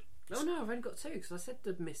fairness. Oh no, I've only got 2 because I said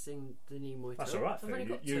the missing the Nimoy. That's all right. I've only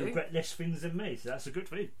got 2. You regret less things than me, so that's a good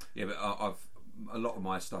thing. Yeah, but a lot of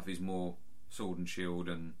my stuff is more sword and shield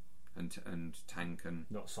and tank and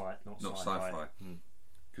not sci-fi. Mm.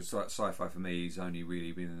 Because sci-fi for me has only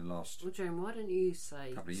really been in the last. Well, Jeremy, why don't you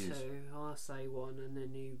say couple of 2? years. I'll say 1, and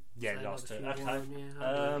then you. Yeah, last 2. Okay. I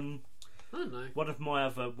don't know. One of my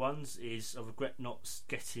other ones is I regret not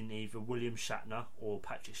getting either William Shatner or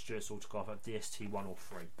Patrick Stewart's autograph at DST 1 or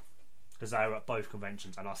 3 because they were at both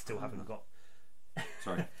conventions, and I still haven't got.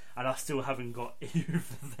 Sorry. And I still haven't got either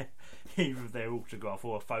of their autograph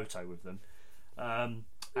or a photo with them. And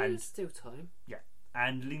there's still time. Yeah,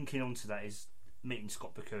 and linking onto that is meeting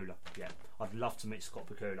Scott Bakula. Yeah, I'd love to meet Scott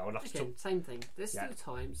Bakula. I'd love to talk. Same thing. There's still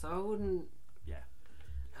time, so I wouldn't. Yeah,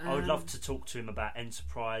 I would love to talk to him about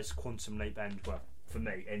Enterprise, Quantum Leap, and well, for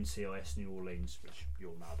me, NCIS New Orleans, which you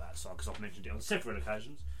all know about, so because I've mentioned it on several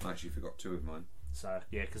occasions. I actually forgot 2 of mine. So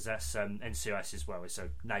yeah, because that's NCIS as well. It's a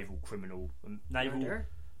naval criminal, Murder?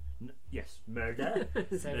 Yes, murder.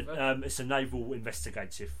 It's a naval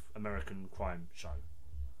investigative American crime show.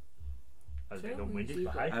 A bit long-winded,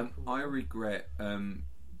 but hey. I regret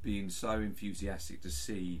being so enthusiastic to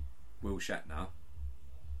see Will Shatner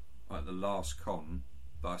at the last con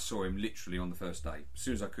that I saw him literally on the first day. As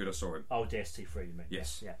soon as I could, I saw him. Oh, DST3, you mean?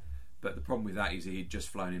 Yes. Yeah. But the problem with that is he'd just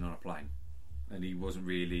flown in on a plane, and he wasn't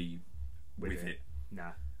really with it.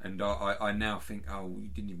 No. And I now think, oh, he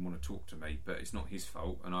didn't even want to talk to me, but it's not his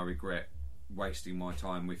fault, and I regret wasting my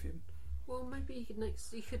time with him. Well, maybe you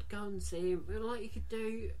could go and see him. Like you could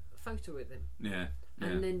do a photo with him. Yeah.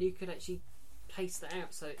 And then you could actually paste that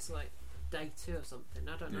out so it's like day 2 or something.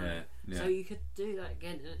 I don't know. Yeah. So you could do that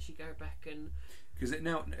again and actually go back and. Because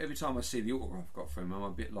now every time I see the autograph I've got from him, I'm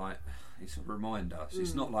a bit like, it's a reminder. So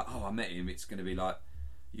it's not like, oh, I met him. It's going to be like,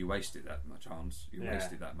 you wasted that chance. You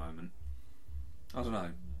wasted that moment. I don't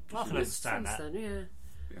know. I can understand that. Yeah.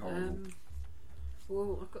 Bit horrible.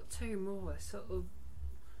 Well, I've got 2 more. Sort of.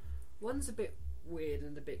 One's a bit weird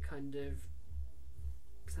and a bit kind of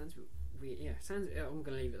sounds a bit weird. Yeah, I'm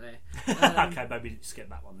going to leave it there. Okay, maybe skip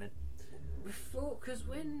that one then. Before, because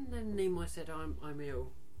when Nimoy said I'm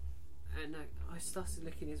ill, and I started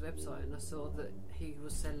looking at his website and I saw that he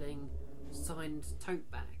was selling signed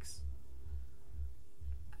tote bags,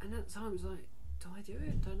 and at the time I was like, do I do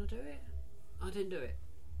it? Don't I do it? I didn't do it.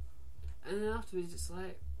 And then afterwards it's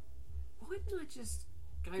like, why didn't I just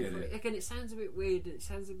go for it? Again, it sounds a bit weird. It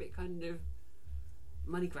sounds a bit kind of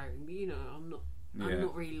money grabbing, but you know, I'm not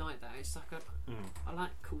really like that. It's like I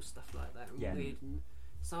like cool stuff like that and weird, and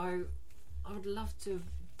so I would love to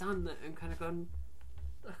have done that and kind of gone.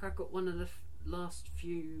 Like I got one of the last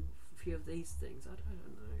few of these things. I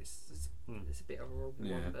don't know. It's a bit of a horrible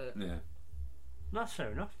one, but that's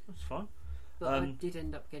fair enough. That's fine. But I did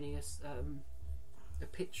end up getting a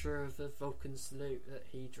picture of a Vulcan salute that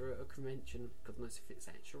he drew at a convention. God knows if it's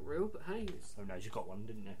actual real, but hey. Oh no, you got one,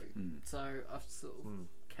 didn't you? So I've sort of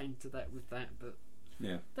came to that with that, but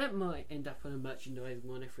that might end up on a merchandising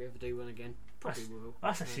one if we ever do one again. Probably will.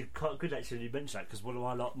 That's actually quite good actually you mentioned that, because one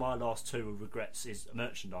of my last 2 regrets is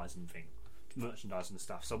merchandising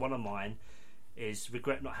stuff. So one of mine is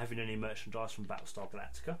regret not having any merchandise from Battlestar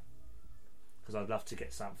Galactica, because I'd love to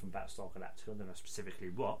get something from Battlestar Galactica. I don't know specifically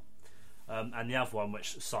what. And the other one,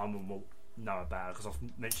 which Simon will know about because I've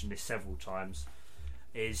mentioned this several times,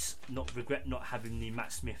 is regret not having the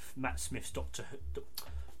Matt Smith's Doctor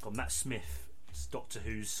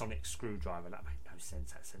Who's sonic screwdriver. That made no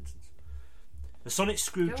sense. That sentence. The sonic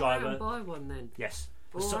screwdriver. Go out and buy one then. Yes.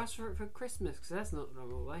 Or ask for it for Christmas, because that's not the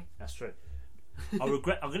wrong way. That's true. I'm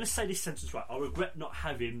going to say this sentence right. I regret not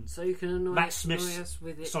having. So you can annoy Matt Smith's us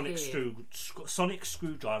with it sonic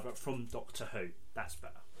screwdriver from Doctor Who. That's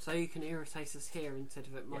better. So you can irritate us here instead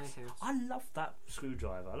of at my house. I love that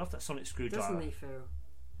screwdriver. I love that sonic screwdriver. Doesn't he, Phil?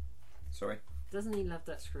 Sorry? Doesn't he love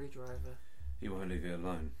that screwdriver? He won't leave it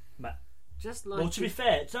alone. Just like. Well, to be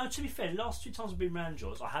fair, the last 2 times I've been round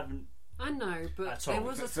yours, I haven't I know, but At all. there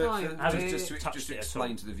was a For- time I was where... just to touched it at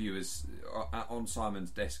explain all. to the viewers, on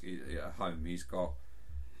Simon's desk at home, he's got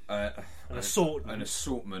an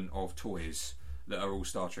assortment of toys that are all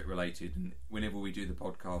Star Trek related, and whenever we do the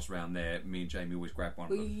podcast round there, me and Jamie always grab one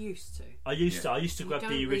Well, of you them. used to. I used to You grab don't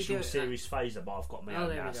the really original do it, series phaser, but I've got my Oh, own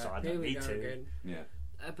there now, we go. so I Here don't we need go to. again. Yeah.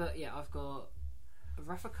 But yeah, I've got a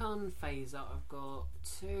Raffican phaser. I've got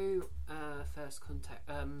 2 First Contact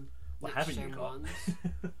What Next haven't you Gen got? ones.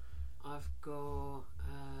 I've got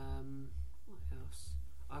what else?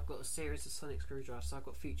 I've got a series of sonic screwdrivers. So I've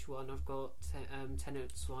got Future one. I've got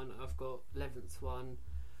Tenant's one. I've got 11th one.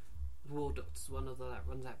 War Doctor's one. Although that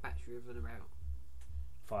runs out battery within about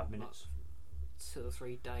 5 minutes. 2 or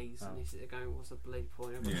 3 days, and they're going, "What's the bloody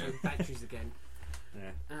point? I'm Yeah. changing batteries again."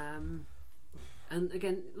 Yeah. And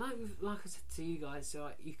again, like I said to you guys,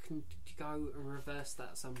 like, you can go and reverse that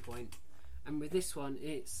at some point. And with this one,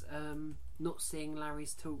 it's not seeing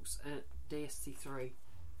Larry's talks at DST3,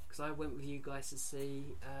 because I went with you guys to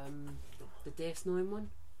see the DS9 one.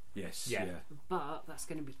 Yes. Yeah. Yeah. But that's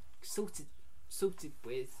going to be sorted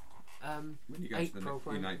with When you go to April the in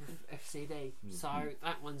from April. FCD. So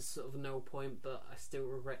that one's sort of no point, but I still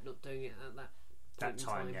regret not doing it at that point in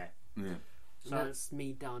Time, yeah. Yeah. So So that's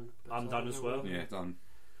me done. I'm done as well. Yeah. Done.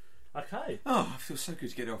 Okay. Oh, I feel so good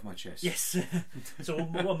to get it off my chest. Yes. So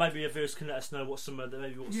well, maybe your viewers can let us know what some of the,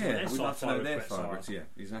 maybe what some of Yeah, their we'd love to know their regrets are. favourites. Yeah,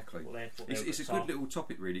 exactly. What It's a regrets good are. little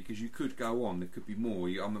topic, really, because you could go on. There could be more.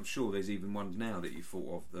 I'm sure there's even ones now that you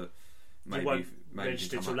thought of that maybe You won't maybe mention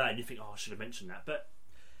can it come till up. later and you think, oh, I should have mentioned that. But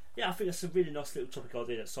yeah, I think that's a really nice little topic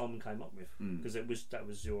idea that Simon came up with, because that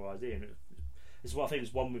was your idea. And it's what I think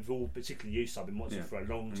it's one we've all, particularly you, I've been watching Yeah. for a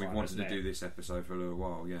long And time. we've wanted to hasn't do it? this episode for a little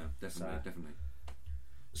while. Yeah, definitely, So- definitely.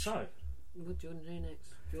 So What do you want to do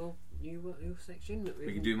next? Your section that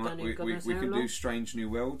We can do done in we God knows can how do long? Strange New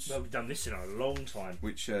Worlds, well, we've done this in a long time.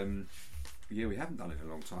 which yeah, we haven't done it in a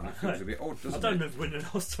long time. It feels a bit odd, I doesn't don't it? remember when the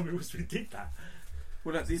last time it was we did that.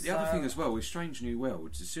 Well, the other So- thing as well with Strange New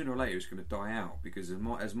Worlds is sooner or later it's going to die out, because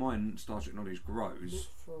as my Star Trek knowledge Not grows.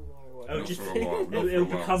 for a while. Oh, Not just for a while, not it'll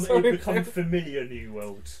for a while. become familiar new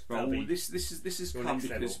worlds. Well, That'll be- this has your come next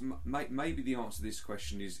because maybe the answer to this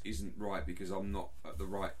question isn't right, because I'm not at the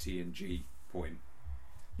right TNG point.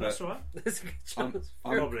 that's all right. There's a good I'm, chance.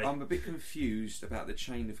 Probably. I'm a bit confused about the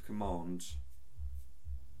chain of command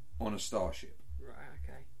on a starship. Right,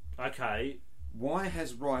 okay. Okay. Why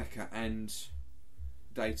has Riker and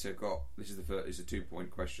Data got? This is a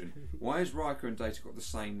 2-point question. Why has Riker and Data got the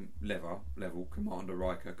same level? Commander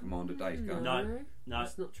Riker, Commander Data. No.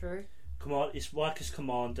 That's not true. It's Riker's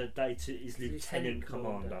commander. Data is Lieutenant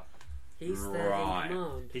Commander. He's third Right. in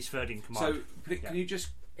command. He's third in command. So can you just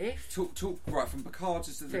If talk right from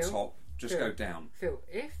Picard's to the Phil, top? Just Phil. go down. Phil,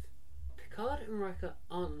 if Picard and Riker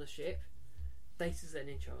aren't on the ship, Data's then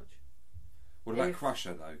in charge. What about If-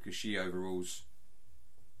 Crusher though? Because she overrules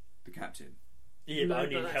the captain. yeah, but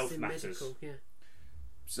only in that's health matters. medical, yeah.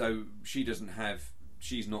 So she doesn't have.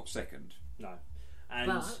 She's not second. No. And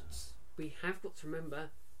But we have got to remember,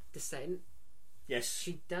 Descent. yes,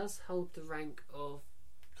 She does hold the rank of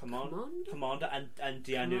commander, Commander? and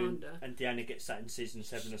Deanna Commander. and Deanna gets that in season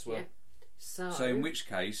 7 as well. Yeah. So in which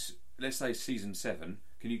case, let's say season 7.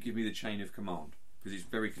 Can you give me the chain of command? Because it's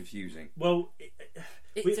very confusing. Well,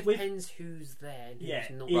 it we- depends who's there and who's Yeah,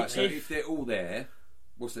 not. Right. So there. if they're all there,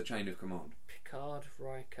 what's the chain of command? Picard,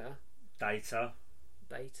 Riker, Data.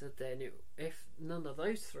 Data, then if none of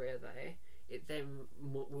those 3 are there, it then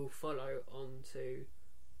will follow on to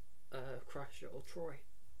Crusher or Troy.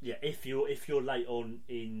 Yeah, if you're late on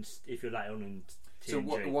in TNG. So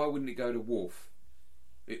why wouldn't it go to Worf?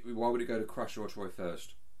 Why would it go to Crusher or Troy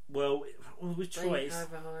first? Well, with Troy, They it's,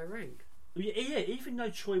 have a higher rank. yeah, even though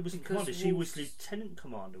Troy wasn't Because commander, she was Wolf's lieutenant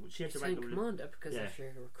commander, which she had the rank Lieutenant of. Commander, because yeah. if you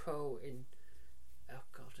recall in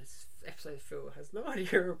this episode Phil has no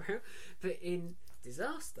idea about, but in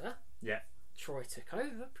Disaster, Yeah. Troy took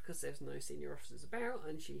over because there was no senior officers about,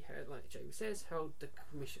 and she had, like Jamie says, held the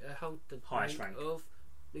Highest rank. of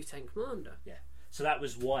Lieutenant Commander. Yeah. So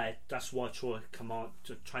that's why Troy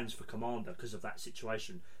trains for commander, because of that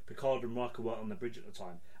situation. Picard and Riker weren't on the bridge at the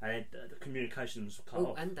time, and the communication was cut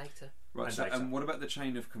off. And Data. Right. And So, Data. and what about the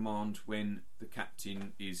chain of command when the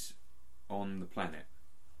captain is on the planet?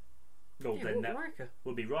 Well, Yeah, then well, that Riker.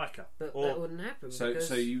 would be Riker. But Or that wouldn't happen. So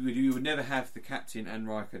because, you would never have the captain and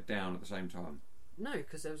Riker down at the same time. no,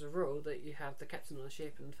 because there was a rule that you have the captain on the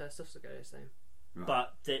ship and the first officer goes down. Right.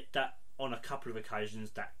 but that on a couple of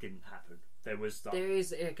occasions that didn't happen. There was that. There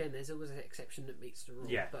is, again, there's always an exception that meets the rule.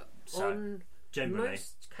 Yeah, But so, on generally.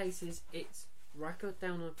 most cases, it's Riker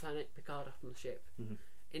down on the planet, Picard up on the ship. Mhm.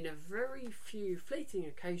 In a very few fleeting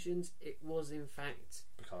occasions, it was in fact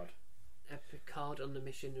Picard. Picard on the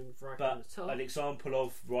mission and Riker But on the top. an example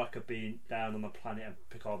of Riker being down on the planet and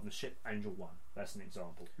Picard on the ship, Angel 1. That's an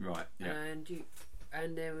example. Right, yeah.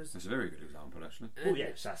 And there was. That's a very good example, actually. Oh,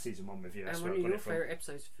 yeah, so that's season 1 review. That's And where one I of got your it from. favourite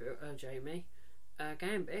episodes for Jamie,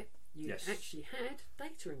 Gambit, you Yes. actually had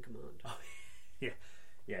Data in command. Oh, yeah.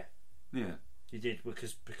 Yeah. You did,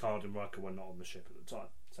 because Picard and Riker were not on the ship at the time.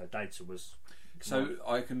 So Data was. So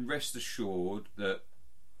I can rest assured that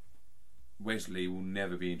Wesley will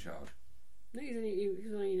never be in charge. No, he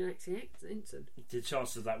was only an acting ensign. The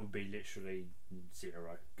chances of that would be literally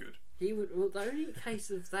 0. Good. He would. Well, the only case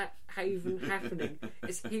of that even happening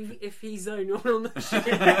is if he's the only one on the ship.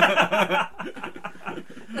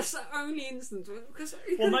 That's the only instance. Because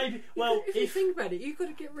if if you think about it, you've got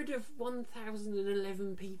to get rid of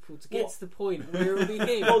 1,011 people to get to the point where it'll be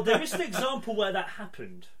him. Well, there is an example where that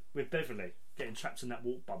happened with Beverly getting trapped in that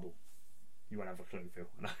warp bubble. You won't have a clue, Phil.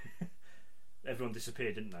 Everyone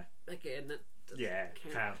disappeared, didn't they? Again, that doesn't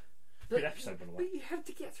count. Count. Good episode, by the way. But you have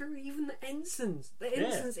to get through even the ensigns. The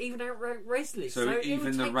ensigns even outrank Wesley. So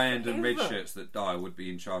even the random red forever. shirts that die would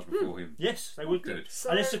be in charge before him. Yes, they would. Good. So,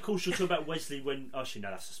 Unless, of course, you'll talk about Wesley when. Actually,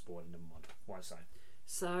 no, that's a spoiler. Never mind. What I say.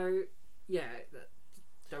 So, yeah,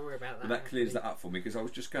 don't worry about that. Well, that clears that up for me, because I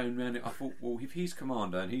was just going around it. I thought, well, if he's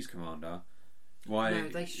commander and he's commander, why? No,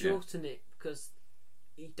 they shorten it because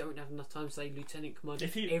you don't have enough time to say Lieutenant Commander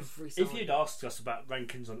every time. If you'd asked us about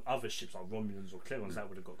rankings on other ships like Romulans or Klingons, that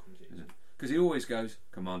would have got confusing. Because he always goes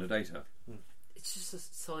Commander Data. It's just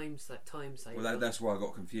a time saver. Well, that's why I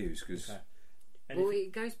got confused. Because well,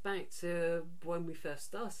 it goes back to when we first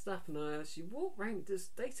started up, and I asked you, "What rank does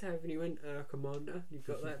Data have?" And you went, "Commander." You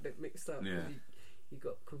got that a bit mixed up. Yeah. You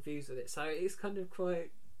got confused with it. So it's kind of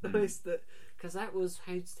quite nice that, because that was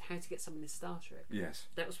how to get someone in Star Trek. Yes.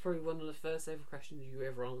 That was probably one of the first ever questions you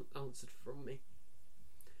ever answered from me.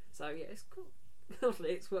 So yeah, it's cool. Lovely.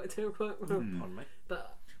 It's worked out quite well. Pardon me.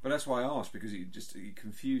 But that's why I asked, because it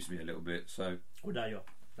confused me a little bit. So Well, now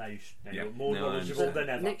you're more knowledgeable than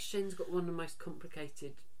ever. Next Gen's got one of the most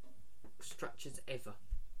complicated structures ever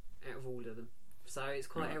out of all of them. So it's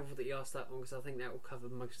quite helpful that you asked that one, because I think that will cover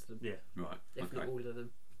most of them. Yeah. Right. If not all of them.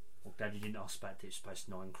 Well, Daddy didn't ask about Deep Space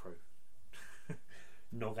Nine crew.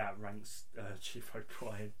 Nog outranks Chief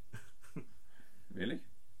O'Brien. Really?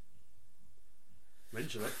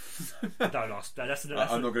 Eventually. Don't ask. That's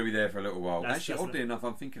I'm not going to be there for a little while. That's Actually, oddly enough,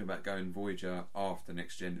 I'm thinking about going Voyager after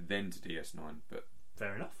Next Gen, then to DS9. But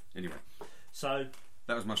fair enough. anyway, So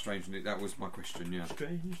that was my strange. That was my question. Yeah.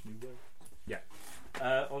 strange new world. Yeah.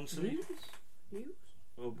 On to News? News.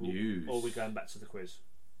 Or are we going back to the quiz?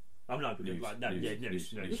 Oh no, News.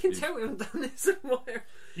 news. You can tell we haven't done this a while.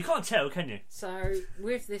 You can't tell, can you? So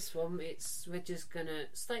with this one, we're just gonna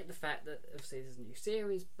state the fact that obviously there's a new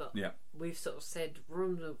series, but we've sort of said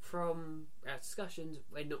from our discussions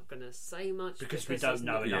we're not gonna say much because we don't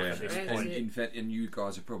know enough at this point. In fact, and you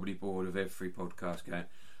guys are probably bored of every podcast going,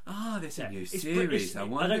 there's a new It's series. I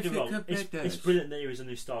wonder if it wrong. could be It's brilliant that there is a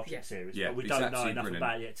new Star Trek series, Yeah, but we it's don't know absolutely enough brilliant.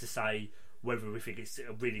 about it yet to say whether we think it's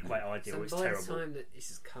a really great idea or it's by terrible. the time that this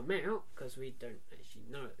has come out, because we don't actually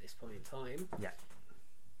know at this point in time,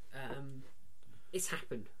 it's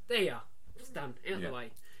happened. There you are. It's done. Out of the way.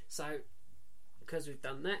 So, because we've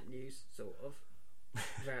done that news, sort of,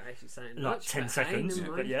 without actually saying like much, 10 seconds,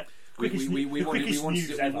 but yeah. We wanted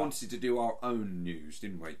wanted to do our own news,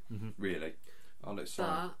 didn't we? Mm-hmm. Really. Let's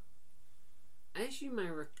But as you may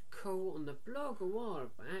recall on the blog a while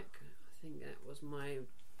back, I think that was my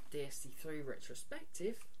DST3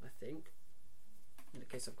 retrospective, I think. In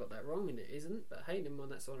case I've got that wrong and it isn't, but hey, never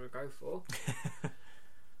mind, that's the one I go for.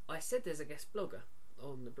 I said there's a guest blogger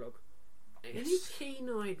on the blog. Any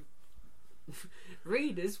keen-eyed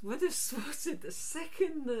readers would have spotted the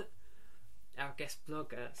second that our guest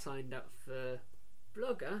blogger signed up for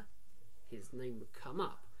Blogger, his name would come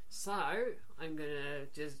up. So I'm gonna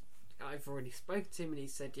I've already spoke to him and he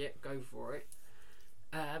said, "Yep, go for it."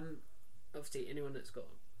 Obviously, anyone that's got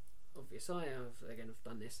obvious eye, I've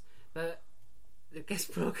done this, but the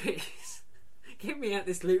guest blogger is. Get me out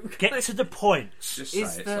this loop. Get to the point. Just say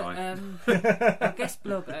it, our guest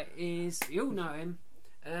blogger is, you all know him,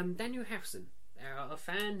 Daniel Howson, our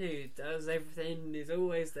fan who does everything, is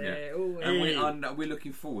always there. Always. And we're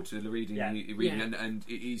looking forward to reading, and he's going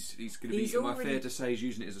to be. Am I fair to say he's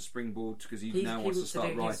using it as a springboard because he now wants to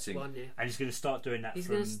start writing, and he's going to start doing that. He's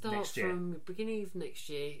going to start from the beginning of next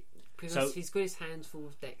year because he's got his hands full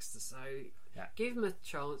with Dexter. So give him a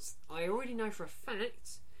chance. I already know for a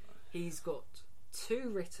fact he's got 2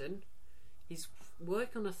 written. he's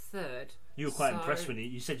working on a third. You were quite impressed when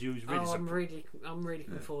you said you was really. I'm really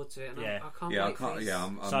looking forward to it. And I can't yeah, wait for his...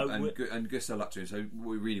 and good luck to him. So what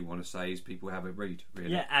we really want to say is people have a read.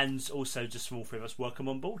 Really. Yeah, and also just from all three of us, welcome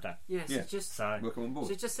on board. Then. Welcome on board.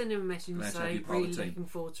 So just send him a message and say really looking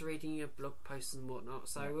forward to reading your blog posts and whatnot.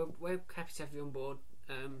 So we're happy to have you on board,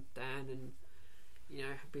 Dan, and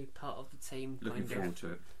be part of the team. Looking forward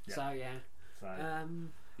to it. Yeah. So So.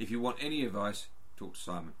 If you want any advice, talk to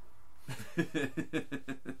Simon.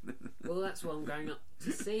 Well, that's why I'm going up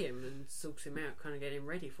to see him and sort him out, kind of get him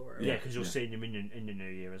ready for it. Yeah, because you're seeing him in the new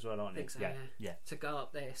year as well, aren't you? I think so, yeah. To go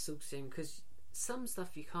up there, sort him, because some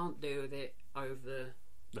stuff you can't do with it over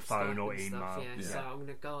the phone or email. Stuff, So I'm going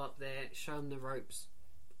to go up there, show him the ropes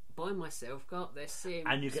by myself, go up there, see him,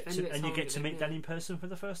 and you get to meet Dan in person for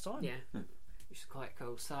the first time. Yeah, which is quite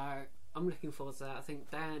cool. So I'm looking forward to that. I think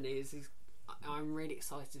Dan is. I'm really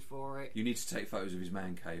excited for it. You need to take photos of his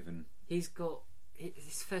man cave, and he's got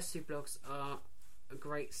his first two blogs are a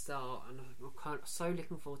great start, and I'm so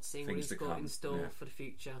looking forward to seeing what he's got in store for the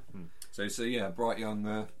future. So bright young,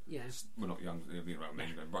 well, not young,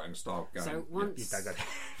 bright young star going. So once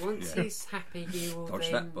he's happy, he will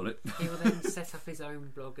then set up his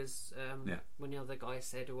own blog, as when the other guy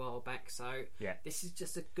said a while back. So this is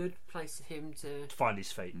just a good place for him to find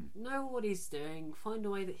his feet, know what he's doing, find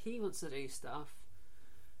a way that he wants to do stuff,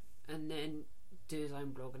 and then do his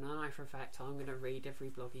own blog. And I know for a fact I'm going to read every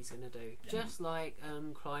blog he's going to do, just like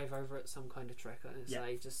Clive over at Some Kind of Trek.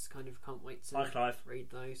 I just kind of can't wait to read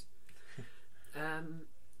those. And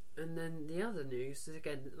then the other news is,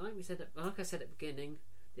 again, like I said at the beginning,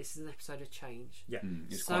 this is an episode of change. Yeah,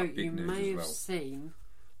 it's so quite big you news may as well. have seen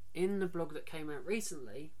in the blog that came out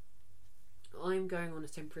recently, I'm going on a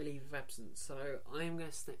temporary leave of absence, so I'm going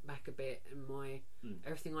to step back a bit in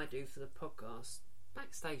everything I do for the podcast,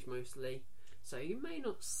 backstage mostly. So you may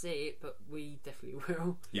not see it, but we definitely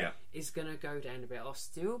will. Yeah, is going to go down a bit. I'll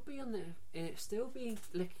still be on there. Still be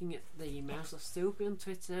looking at the emails. I'll still be on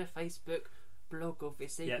Twitter, Facebook, blog,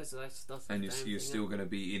 obviously, because I started. And you're still going to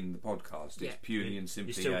be in the podcast. It's purely and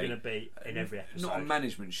simply. You're still going to be in every episode. Not a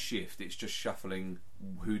management shift. It's just shuffling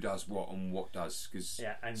who does what and what does. Because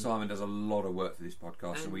Simon does a lot of work for this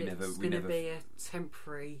podcast, and we never. It's going to be a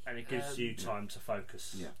temporary, and it gives you time to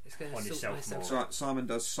focus on yourself more. So Simon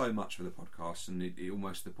does so much for the podcast, and it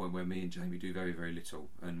almost to the point where me and Jamie do very, very little.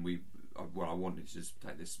 And I wanted to just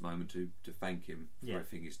take this moment to thank him for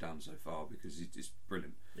everything he's done so far, because it's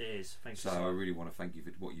brilliant. It is. Thanks. So I really want to thank you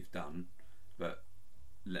for what you've done, but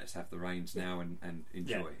let's have the reins now and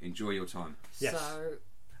enjoy your time. Yes. So,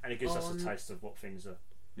 and it gives us a taste of what things are.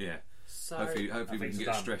 Yeah. So hopefully we can get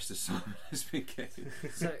as stressed as Simon has been getting.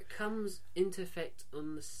 So it comes into effect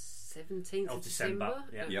on the 17th of December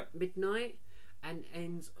at midnight, and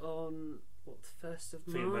ends on the 1st of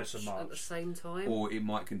March at the same time. Or it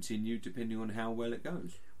might continue depending on how well it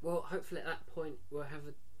goes. Well, hopefully at that point we'll have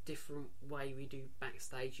a different way we do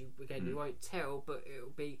backstage. You won't tell, but it'll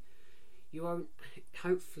be. You won't.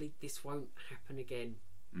 Hopefully this won't happen again.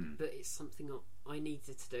 But it's something I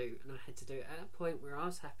needed to do, and I had to do it at a point where I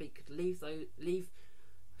was happy, could leave. I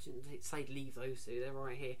shouldn't say leave those two. They're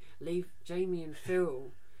right here. Leave Jamie and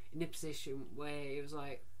Phil in a position where it was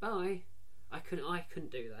like, bye. I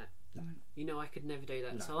couldn't do that. No. I could never do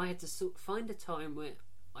that. No. So I had to find a time where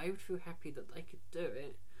I would feel happy that they could do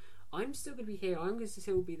it. I'm still going to be here. I'm going to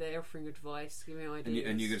still be there offering advice, giving ideas.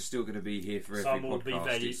 And you're still going to be here for every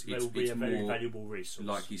podcast. It will be a very valuable resource.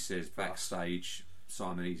 Like he says, backstage,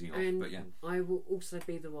 Simon easing off. And but I will also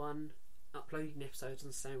be the one uploading episodes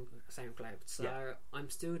on SoundCloud. So I'm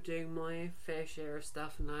still doing my fair share of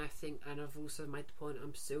stuff, and I've also made the point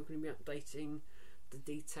I'm still going to be updating the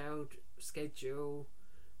detailed schedule.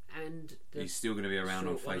 And he's still going to be around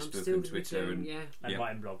on Facebook and Twitter and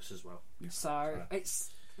writing blogs as well. Yeah. So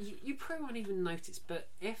it's you probably won't even notice, but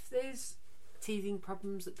if there's teething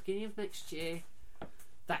problems at the beginning of next year,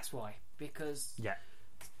 that's why. Because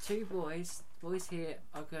two boys here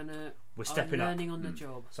are learning on the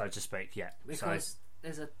job, so to speak. Yeah, because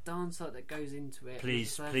there's a dance lot that goes into it.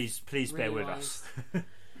 Please bear with us.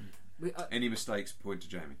 Any mistakes, point to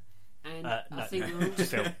Jamie. And I think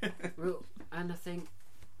I think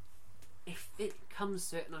if it comes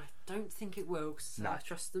to it, and I don't think it will, because I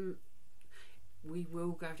trust them, we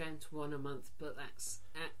will go down to one a month. But that's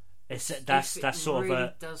sort really of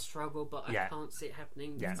a does struggle, but I can't see it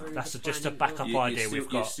happening. Yeah, that's just a backup idea we've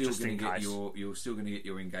got. You're still going to get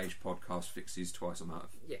your Engaged podcast fixes twice a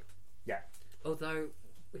month. Yeah. Although,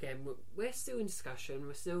 again, we're still in discussion.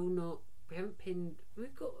 We're still not. We haven't pinned.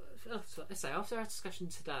 We've got. Let's say after our discussion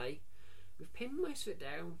today, we've pinned most of it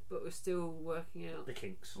down, but we're still working out the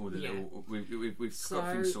kinks. All the little, we've got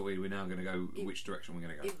things sorted. We're now going to go which direction we're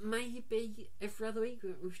going to go. It may be every other week.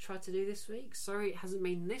 We've tried to do this week. Sorry, it hasn't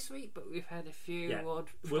been this week, but we've had a few odd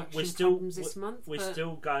production problems this month. We're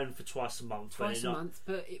still going for twice a month.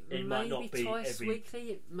 But it may not be twice weekly.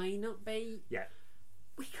 It may not be. Yeah.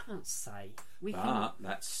 We can't say.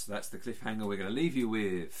 That's the cliffhanger we're going to leave you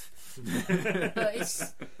with. But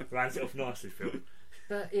it's rounds it off nicely, Phil.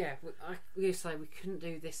 But yeah, we say we couldn't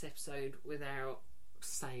do this episode without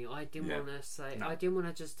saying. I didn't want to say. No. I didn't want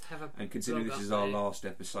to just have a. And considering this is our last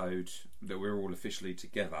episode that we're all officially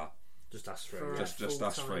together, just us three. Just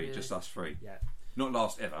us three. Yeah. Just us three. Yeah. Not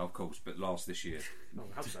last ever, of course, but last this year. I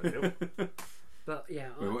hope so, Phil. But yeah,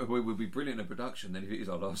 we would be brilliant in production then if it is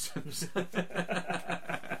our last episode.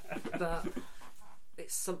 But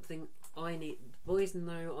it's something I need. Boys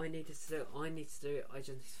know I needed to do it. I need to do it. I just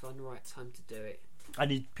need to find the right time to do it. And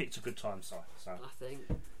he picked a good time, so I think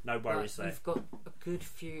no worries there. We've got a good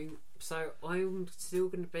few. So I'm still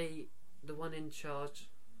going to be the one in charge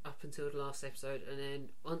up until the last episode, and then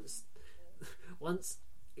once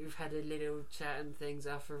we've had a little chat and things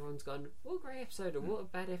after everyone's gone, what a great episode or what a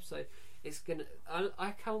bad episode. It's gonna.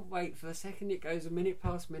 I can't wait for the second it goes a minute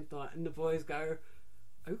past midnight and the boys go,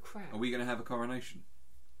 oh crap. Are we going to have a coronation?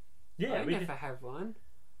 Yeah, I never have one.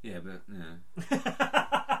 Yeah, but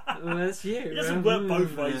well, that's you. It doesn't work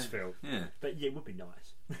both ways, Phil. Yeah, but yeah, it would be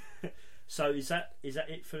nice. So is that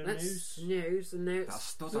it for the news? News, and now the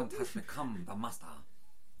student has become the master.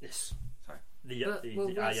 Yes. Sorry. That's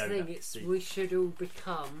the thing. We should all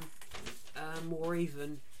become more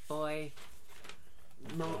even by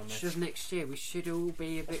March of next year. We should all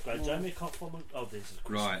be a bit more. Jamie can't form. Oh, this is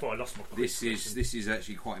right. I lost my this is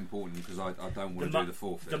actually quite important because I don't want to do the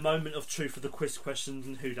forfeit. The moment of truth for the quiz questions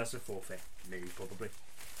and who does the forfeit? Me, probably.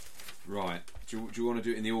 Right. Do you want to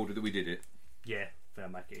do it in the order that we did it? Yeah,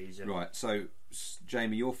 that'll make it easier. Right. So,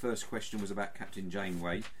 Jamie, your first question was about Captain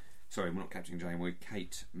Janeway. Sorry, not Captain Janeway.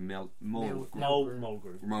 Kate Mulgrew.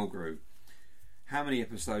 How many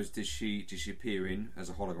episodes did she appear in as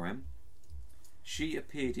a hologram? She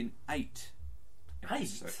appeared in 8.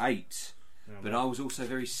 8? 8. But I was also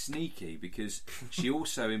very sneaky because she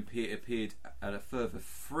also appeared at a further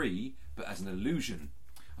 3, but as an illusion.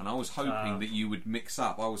 And I was hoping that you would mix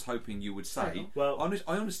up. I was hoping you would say. Well,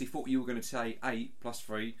 I honestly thought you were going to say 8 plus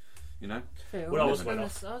 3. You know. Phil, I was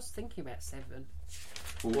thinking about 7.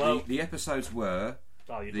 Well, the episodes were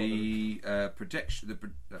the projection.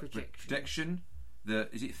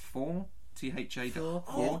 Is it 4? THA.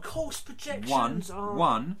 Oh, of course, projections.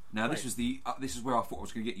 One. Now this was this is where I thought I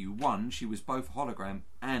was going to get you. 1. She was both a hologram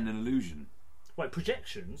and an illusion. Wait,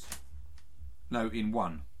 projections? No, in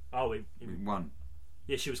 1. Oh, in 1.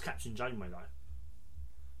 Yeah, she was Captain Janeway though.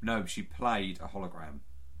 No, she played a hologram.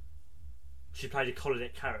 She played a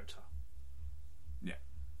holodeck character. Yeah.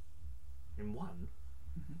 In 1.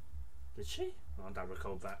 Mm-hmm. Did she? Oh, I don't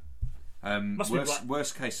recall that.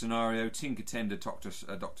 Worst case scenario: Tinker Tender, Doctor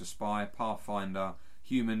Spy, Pathfinder,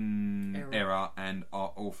 Human Error, and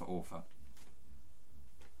Author.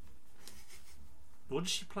 What did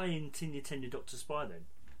she play in Tinker Tender, Doctor Spy then?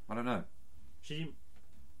 I don't know. She didn't.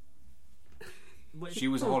 She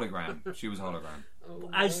was a hologram.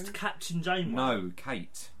 As Captain Janeway. No,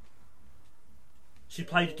 Kate. She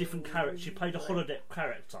played a different character. She played a holodeck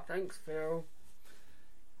character. Thanks, Phil.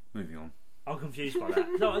 Moving on. I'm confused by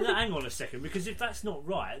that. No, hang on a second, because if that's not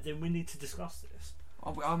right, then we need to discuss this.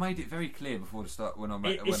 I made it very clear before the start when I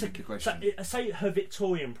made the question. Say her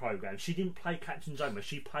Victorian programme, she didn't play Captain Janeway,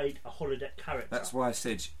 she played a holodeck character. That's why I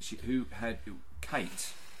said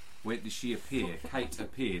Kate. Where did she appear? Kate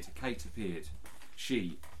appeared.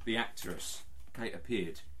 She, the actress, Kate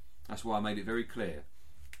appeared. That's why I made it very clear.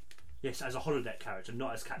 Yes, as a holodeck character,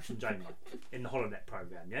 not as Captain Janeway in the holodeck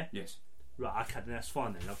programme. Yeah. Yes. Right, okay, then that's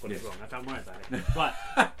fine then. I've got it wrong. I don't worry about it. Right,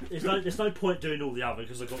 there's no point doing all the other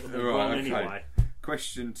because I got them all wrong anyway.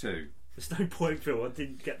 Question 2. There's no point, Phil. I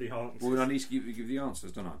didn't get the answers. Well, I need to give the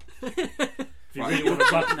answers, don't I? If you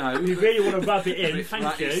really want to rub it in,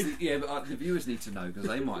 thank you. But the viewers need to know because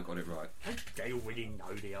they might have got it right. They already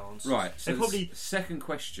know the answers. Right, so second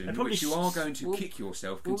question, which you are going to kick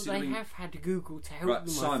yourself considering... they have had Google to help them.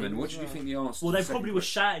 Simon, what do you think the answer? Well, they probably were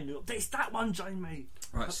shouting, it's that one, Jamie.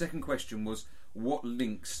 Right, second question was, what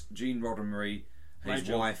links Gene Roddenberry, his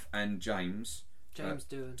wife, and James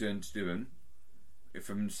Doohan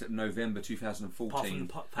from November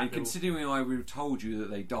 2014, and considering I told you that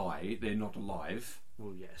they died, they're not alive.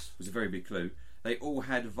 Well, yes, was a very big clue. they all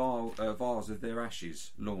had vials of their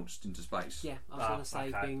ashes launched into space. Yeah, I was going to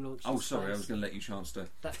say okay. being launched. Oh, into sorry, I space. was going to let you chance to.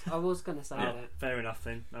 I was going to say that. Fair enough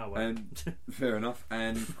then. Oh well. Fair enough.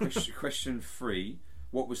 And question 3: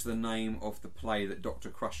 what was the name of the play that Dr.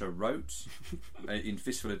 Crusher wrote in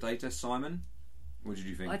Fistful of Data? Simon, what did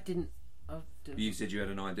you think? I didn't. You said you had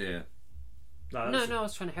an idea. No, I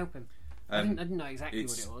was trying to help him. I didn't know exactly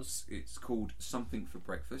what it was. It's called Something for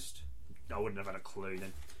Breakfast. I wouldn't have had a clue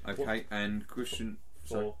then. Okay, and question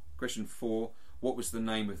 4: what was the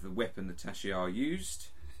name of the weapon that Tashiar used?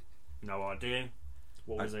 No idea.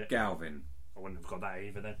 What was it? Galvin. I wouldn't have got that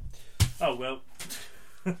either then. Oh well.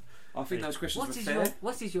 I think those questions were fair.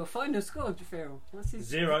 What is your final score, Phil?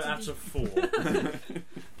 0 out of 4.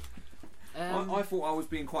 I thought I was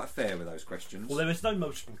being quite fair with those questions. Well, there was no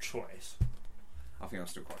multiple choice. I think I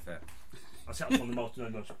was still quite fair. I set up on the no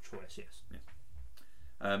multiple choice, yes.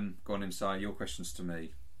 Go on inside. Your questions to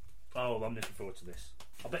me. Oh, I'm looking forward to this.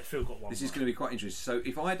 I bet Phil got one. This is going to be quite interesting. So,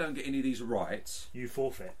 if I don't get any of these right, you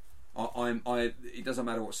forfeit. It doesn't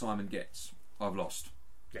matter what Simon gets. I've lost.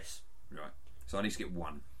 Yes. Right. So I need to get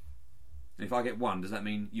 1. And if I get 1, does that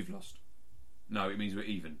mean you've lost? No, it means we're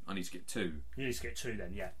even. I need to get 2. You need to get 2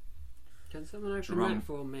 then, yeah. Can someone open that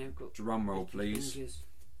for me? I've got drum roll, please. Fingers.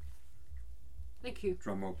 Thank you.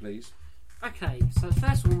 Drum roll, please. Okay, so the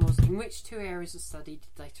first one was: in which 2 areas of study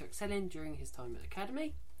did Data excel in during his time at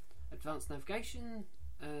Academy? Advanced navigation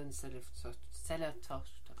and stellar I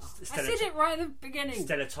said it right at the beginning.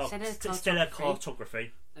 Stellar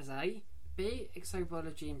cartography. As A. B.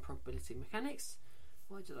 Exobiology and probability mechanics.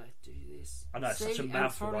 Why did I do this? I know, it's C. such a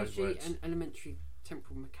mouthful, those Anthropology words. and elementary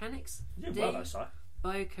temporal mechanics. You did D. well, though, Si.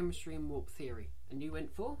 Biochemistry and warp theory. And you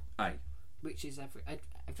went for? A. Which is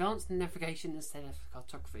advanced navigation and stellar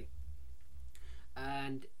cartography.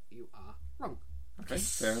 And you are wrong. Okay,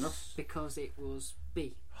 fair enough. Because it was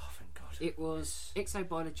B. Oh, thank God. It was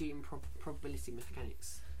exobiology and probability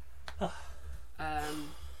mechanics.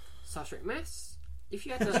 Star Trek Maths. If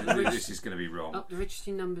you had this is going to be wrong. Up the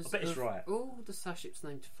registry numbers I bet it's of right. all the starships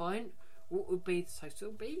named to find, what would be the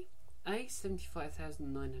total be? A.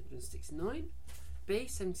 75,969. B.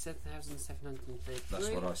 77,733. That's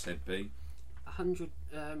what I said, B. 100.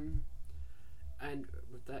 And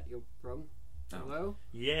with that, you're wrong. Oh. Well,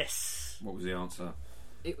 Yes. What was the answer?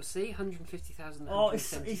 it was C. 150,000. Oh,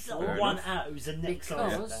 it's not one out. It was the next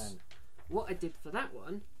Because down. what I did for that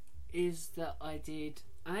one is that I did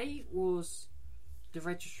A was the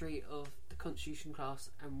registry of the Constitution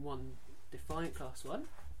class and 1 Defiant class 1.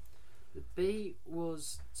 The B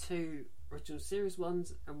was 2 original series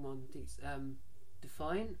 1s and 1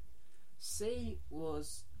 Defiant. C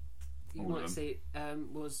was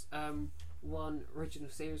was 1 original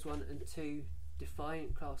series 1 and 2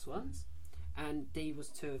 Defiant class 1s, and D was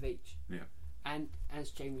 2 of each. Yeah. And as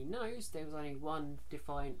Jamie knows, there was only 1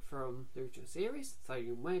 Defiant from the original series,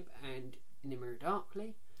 Tholian Web and Nimmer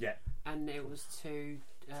Darkly. Yeah. And there was 2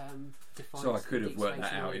 Defiant. So I could have worked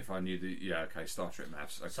that out if I knew the... Yeah, okay, Star Trek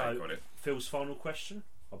Maths. Okay, So, got it. Phil's final question.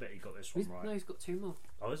 I bet he got this one right. No, he's got 2 more.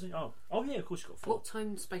 Oh, is he? Oh, yeah, of course he's got 4. What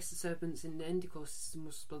time space disturbance in the Endicott system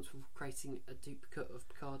was responsible for creating a duplicate of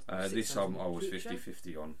Picard? This time I was 50-50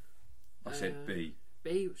 50-50 on. I said B.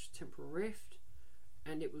 B, which is temporal rift,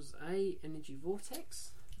 and it was A, energy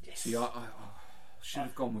vortex. Yes. See, I should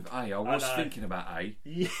have gone with A. I was thinking about A.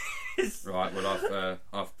 Yes. Right, well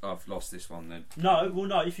I've lost this one then.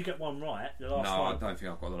 No, if you get one right, the last No, one. I don't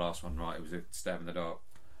think I've got the last one right. It was a stab in the dark.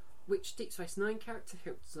 Which Deep Space Nine character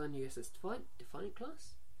helped design USS Defiant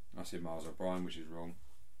class? I said Miles O'Brien, which is wrong.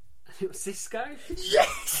 And it was Cisco.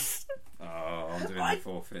 Yes. Oh, I'm doing the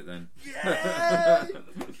forfeit then. Yeah.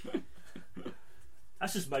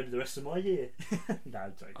 That's just maybe the rest of my year. No,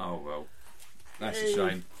 I'm joking. Oh well, that's a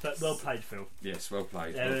shame. But well played, Phil. Yes, well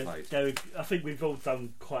played. Well played. I think we've all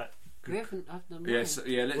done quite. We haven't. I've done mine. Yes,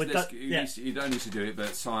 yeah. Yeah. You don't need to do it,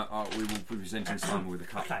 but we will be presenting Simon with a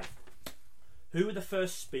cup. Okay. Who were the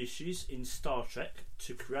first species in Star Trek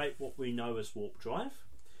to create what we know as warp drive?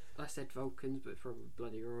 I said Vulcans, but probably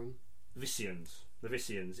bloody wrong. Vissians. The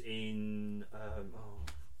Vissians in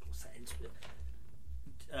what's that into it?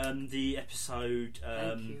 The episode.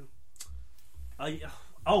 Thank you.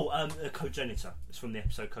 Cogenitor. It's from the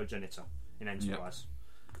episode Cogenitor in Enterprise.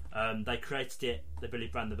 Yep. They created it. They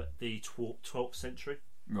believe around the 12th century.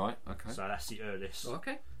 Right. Okay. So that's the earliest.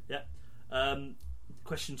 Okay. Yep.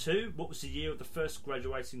 Question 2. What was the year of the first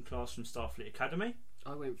graduating class from Starfleet Academy?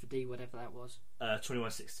 I went for D, whatever that was.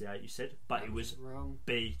 2168. You said, but that it was wrong.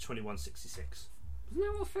 B, 2166. Isn't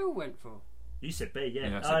that what Phil went for? You said B, yeah.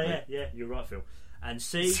 Yeah, I said B. Yeah. You're right, Phil. And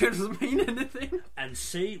C. It doesn't mean anything. And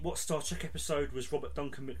C. What Star Trek episode was Robert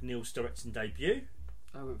Duncan McNeil's directing debut?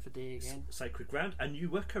 I went for D again. Sacred Ground, and you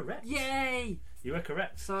were correct. Yay! You were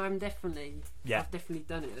correct. So I'm definitely... Yeah. I've definitely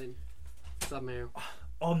done it then. Somehow.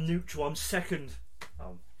 I'm neutral, I'm second.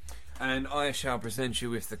 And I shall present you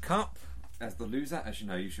with the cup as the loser. As you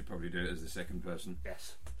know, you should probably do it as the second person.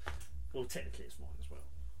 Yes. Well, technically it's mine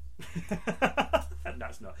as well. And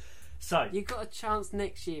that's not. So... You got a chance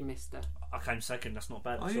next year, mister. I came second, that's not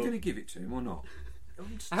bad. Are you going to give it to him or not?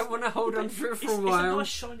 I want to hold on for it for a It's while. a nice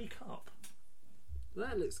shiny cup.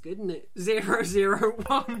 That looks good, isn't it?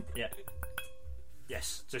 001. Yeah.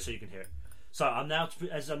 Yes, just so you can hear it. So I'm now,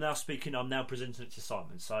 as I'm now speaking, I'm now presenting it to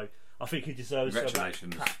Simon. So I think he deserves a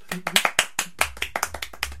Congratulations.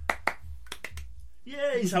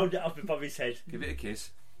 Yeah, he's holding it up above his head. Give it a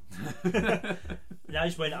kiss. Now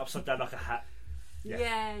he's wearing it upside down like a hat. Yeah.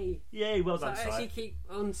 Yay! Yay, well So done, I actually Si. keep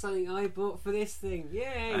on something I bought for this thing.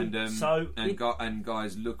 Yay! And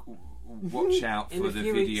guys, watch out In for a the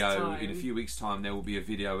few weeks' video. time. In a few weeks' time, there will be a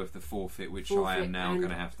video of the forfeit, which Forfeit I am now and-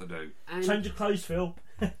 going to have to do. and Change your clothes, Phil.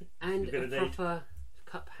 and You're a gonna need- proper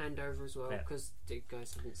cup handover as well, Yeah. because you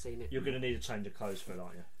guys haven't seen it. You're going to need a change of clothes, Phil,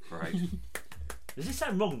 aren't you? Great. Does it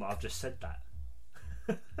sound wrong that I've just said that?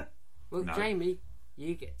 Well, No. Jamie,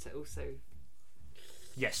 you get to also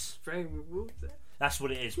Yes, spray him with water. that's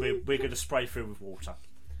what it is. We're going to spray through with water.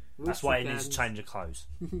 That's why he needs to change of clothes.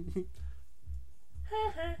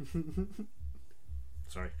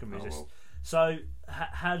 Sorry, couldn't resist. well. So,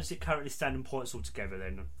 how does it currently stand in points altogether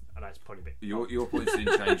then? I know it's probably a bit. Your points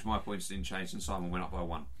didn't change, my points didn't change, and Simon went up by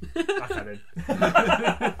 1. Okay then.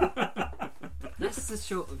 That's the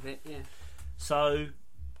short of it, yeah. So,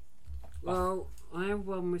 Well, I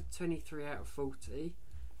won with 23 out of 40.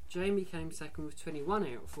 Jamie came second with 21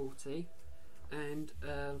 out of 40. And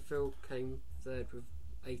Phil came third with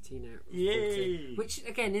 18 out of 40. Yay! Which,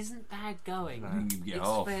 again, isn't bad going. You can get It's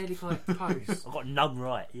off. fairly quite close. I got none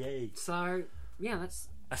right. Yay! So, yeah, that's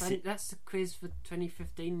it. that's the quiz for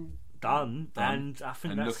 2015. Done. And I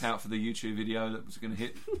think And that's look out for the YouTube video that was going to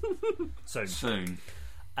hit soon. soon.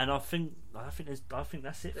 And I think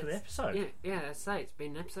that's it for the episode. Yeah, I say it's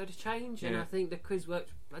been an episode of change, and Yeah. I think the quiz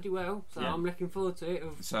worked bloody well. So Yeah. I'm looking forward to it.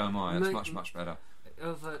 So am I. That's much better.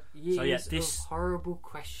 Of years this- of horrible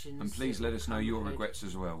questions. And please that let us know come your ahead. regrets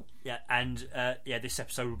as well. Yeah, and this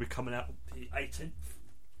episode will be coming out the 18th.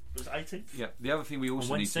 Was it 18th? Yeah. The other thing we also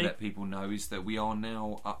need to Wednesday? let people know is that we are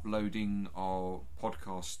now uploading our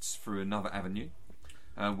podcasts through another avenue.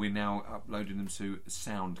 We're now uploading them to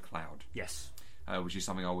SoundCloud. Yes. Which is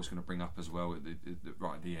something I was going to bring up as well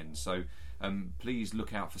right at the end. So please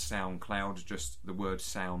look out for SoundCloud, just the word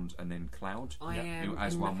sound and then cloud I am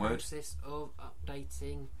as in one the word. process of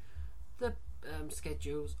updating the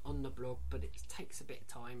schedules on the blog, but it takes a bit of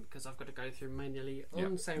time because I've got to go through manually on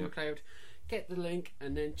Yep, SoundCloud, get the link,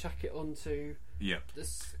 and then chuck it onto Yep. the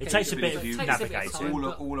It takes a schedule. bit So of it takes a bit of navigating. time,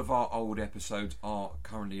 but- All of our old episodes are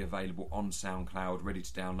currently available on SoundCloud, ready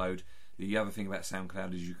to download. The other thing about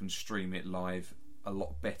SoundCloud is you can stream it live a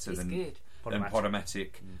lot better It's than good.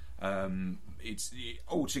 Podomatic.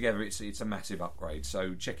 Altogether it's a massive upgrade.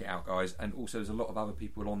 So check it out, guys. And also there's a lot of other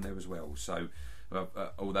people on there as well. So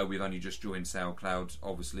although we've only just joined SoundCloud,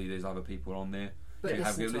 obviously there's other people on there But to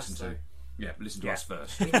have a listen to listen us, to. though. Yeah, listen to us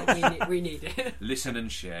first. We need it. Listen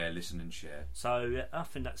and share. Listen and share. So I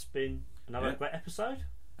think that's been another Yeah. great episode.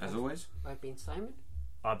 As always. I've been Simon.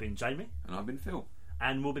 I've been Jamie, And I've been Phil.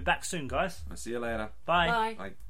 and we'll be back soon, guys. I'll see you later. Bye. Bye. Bye.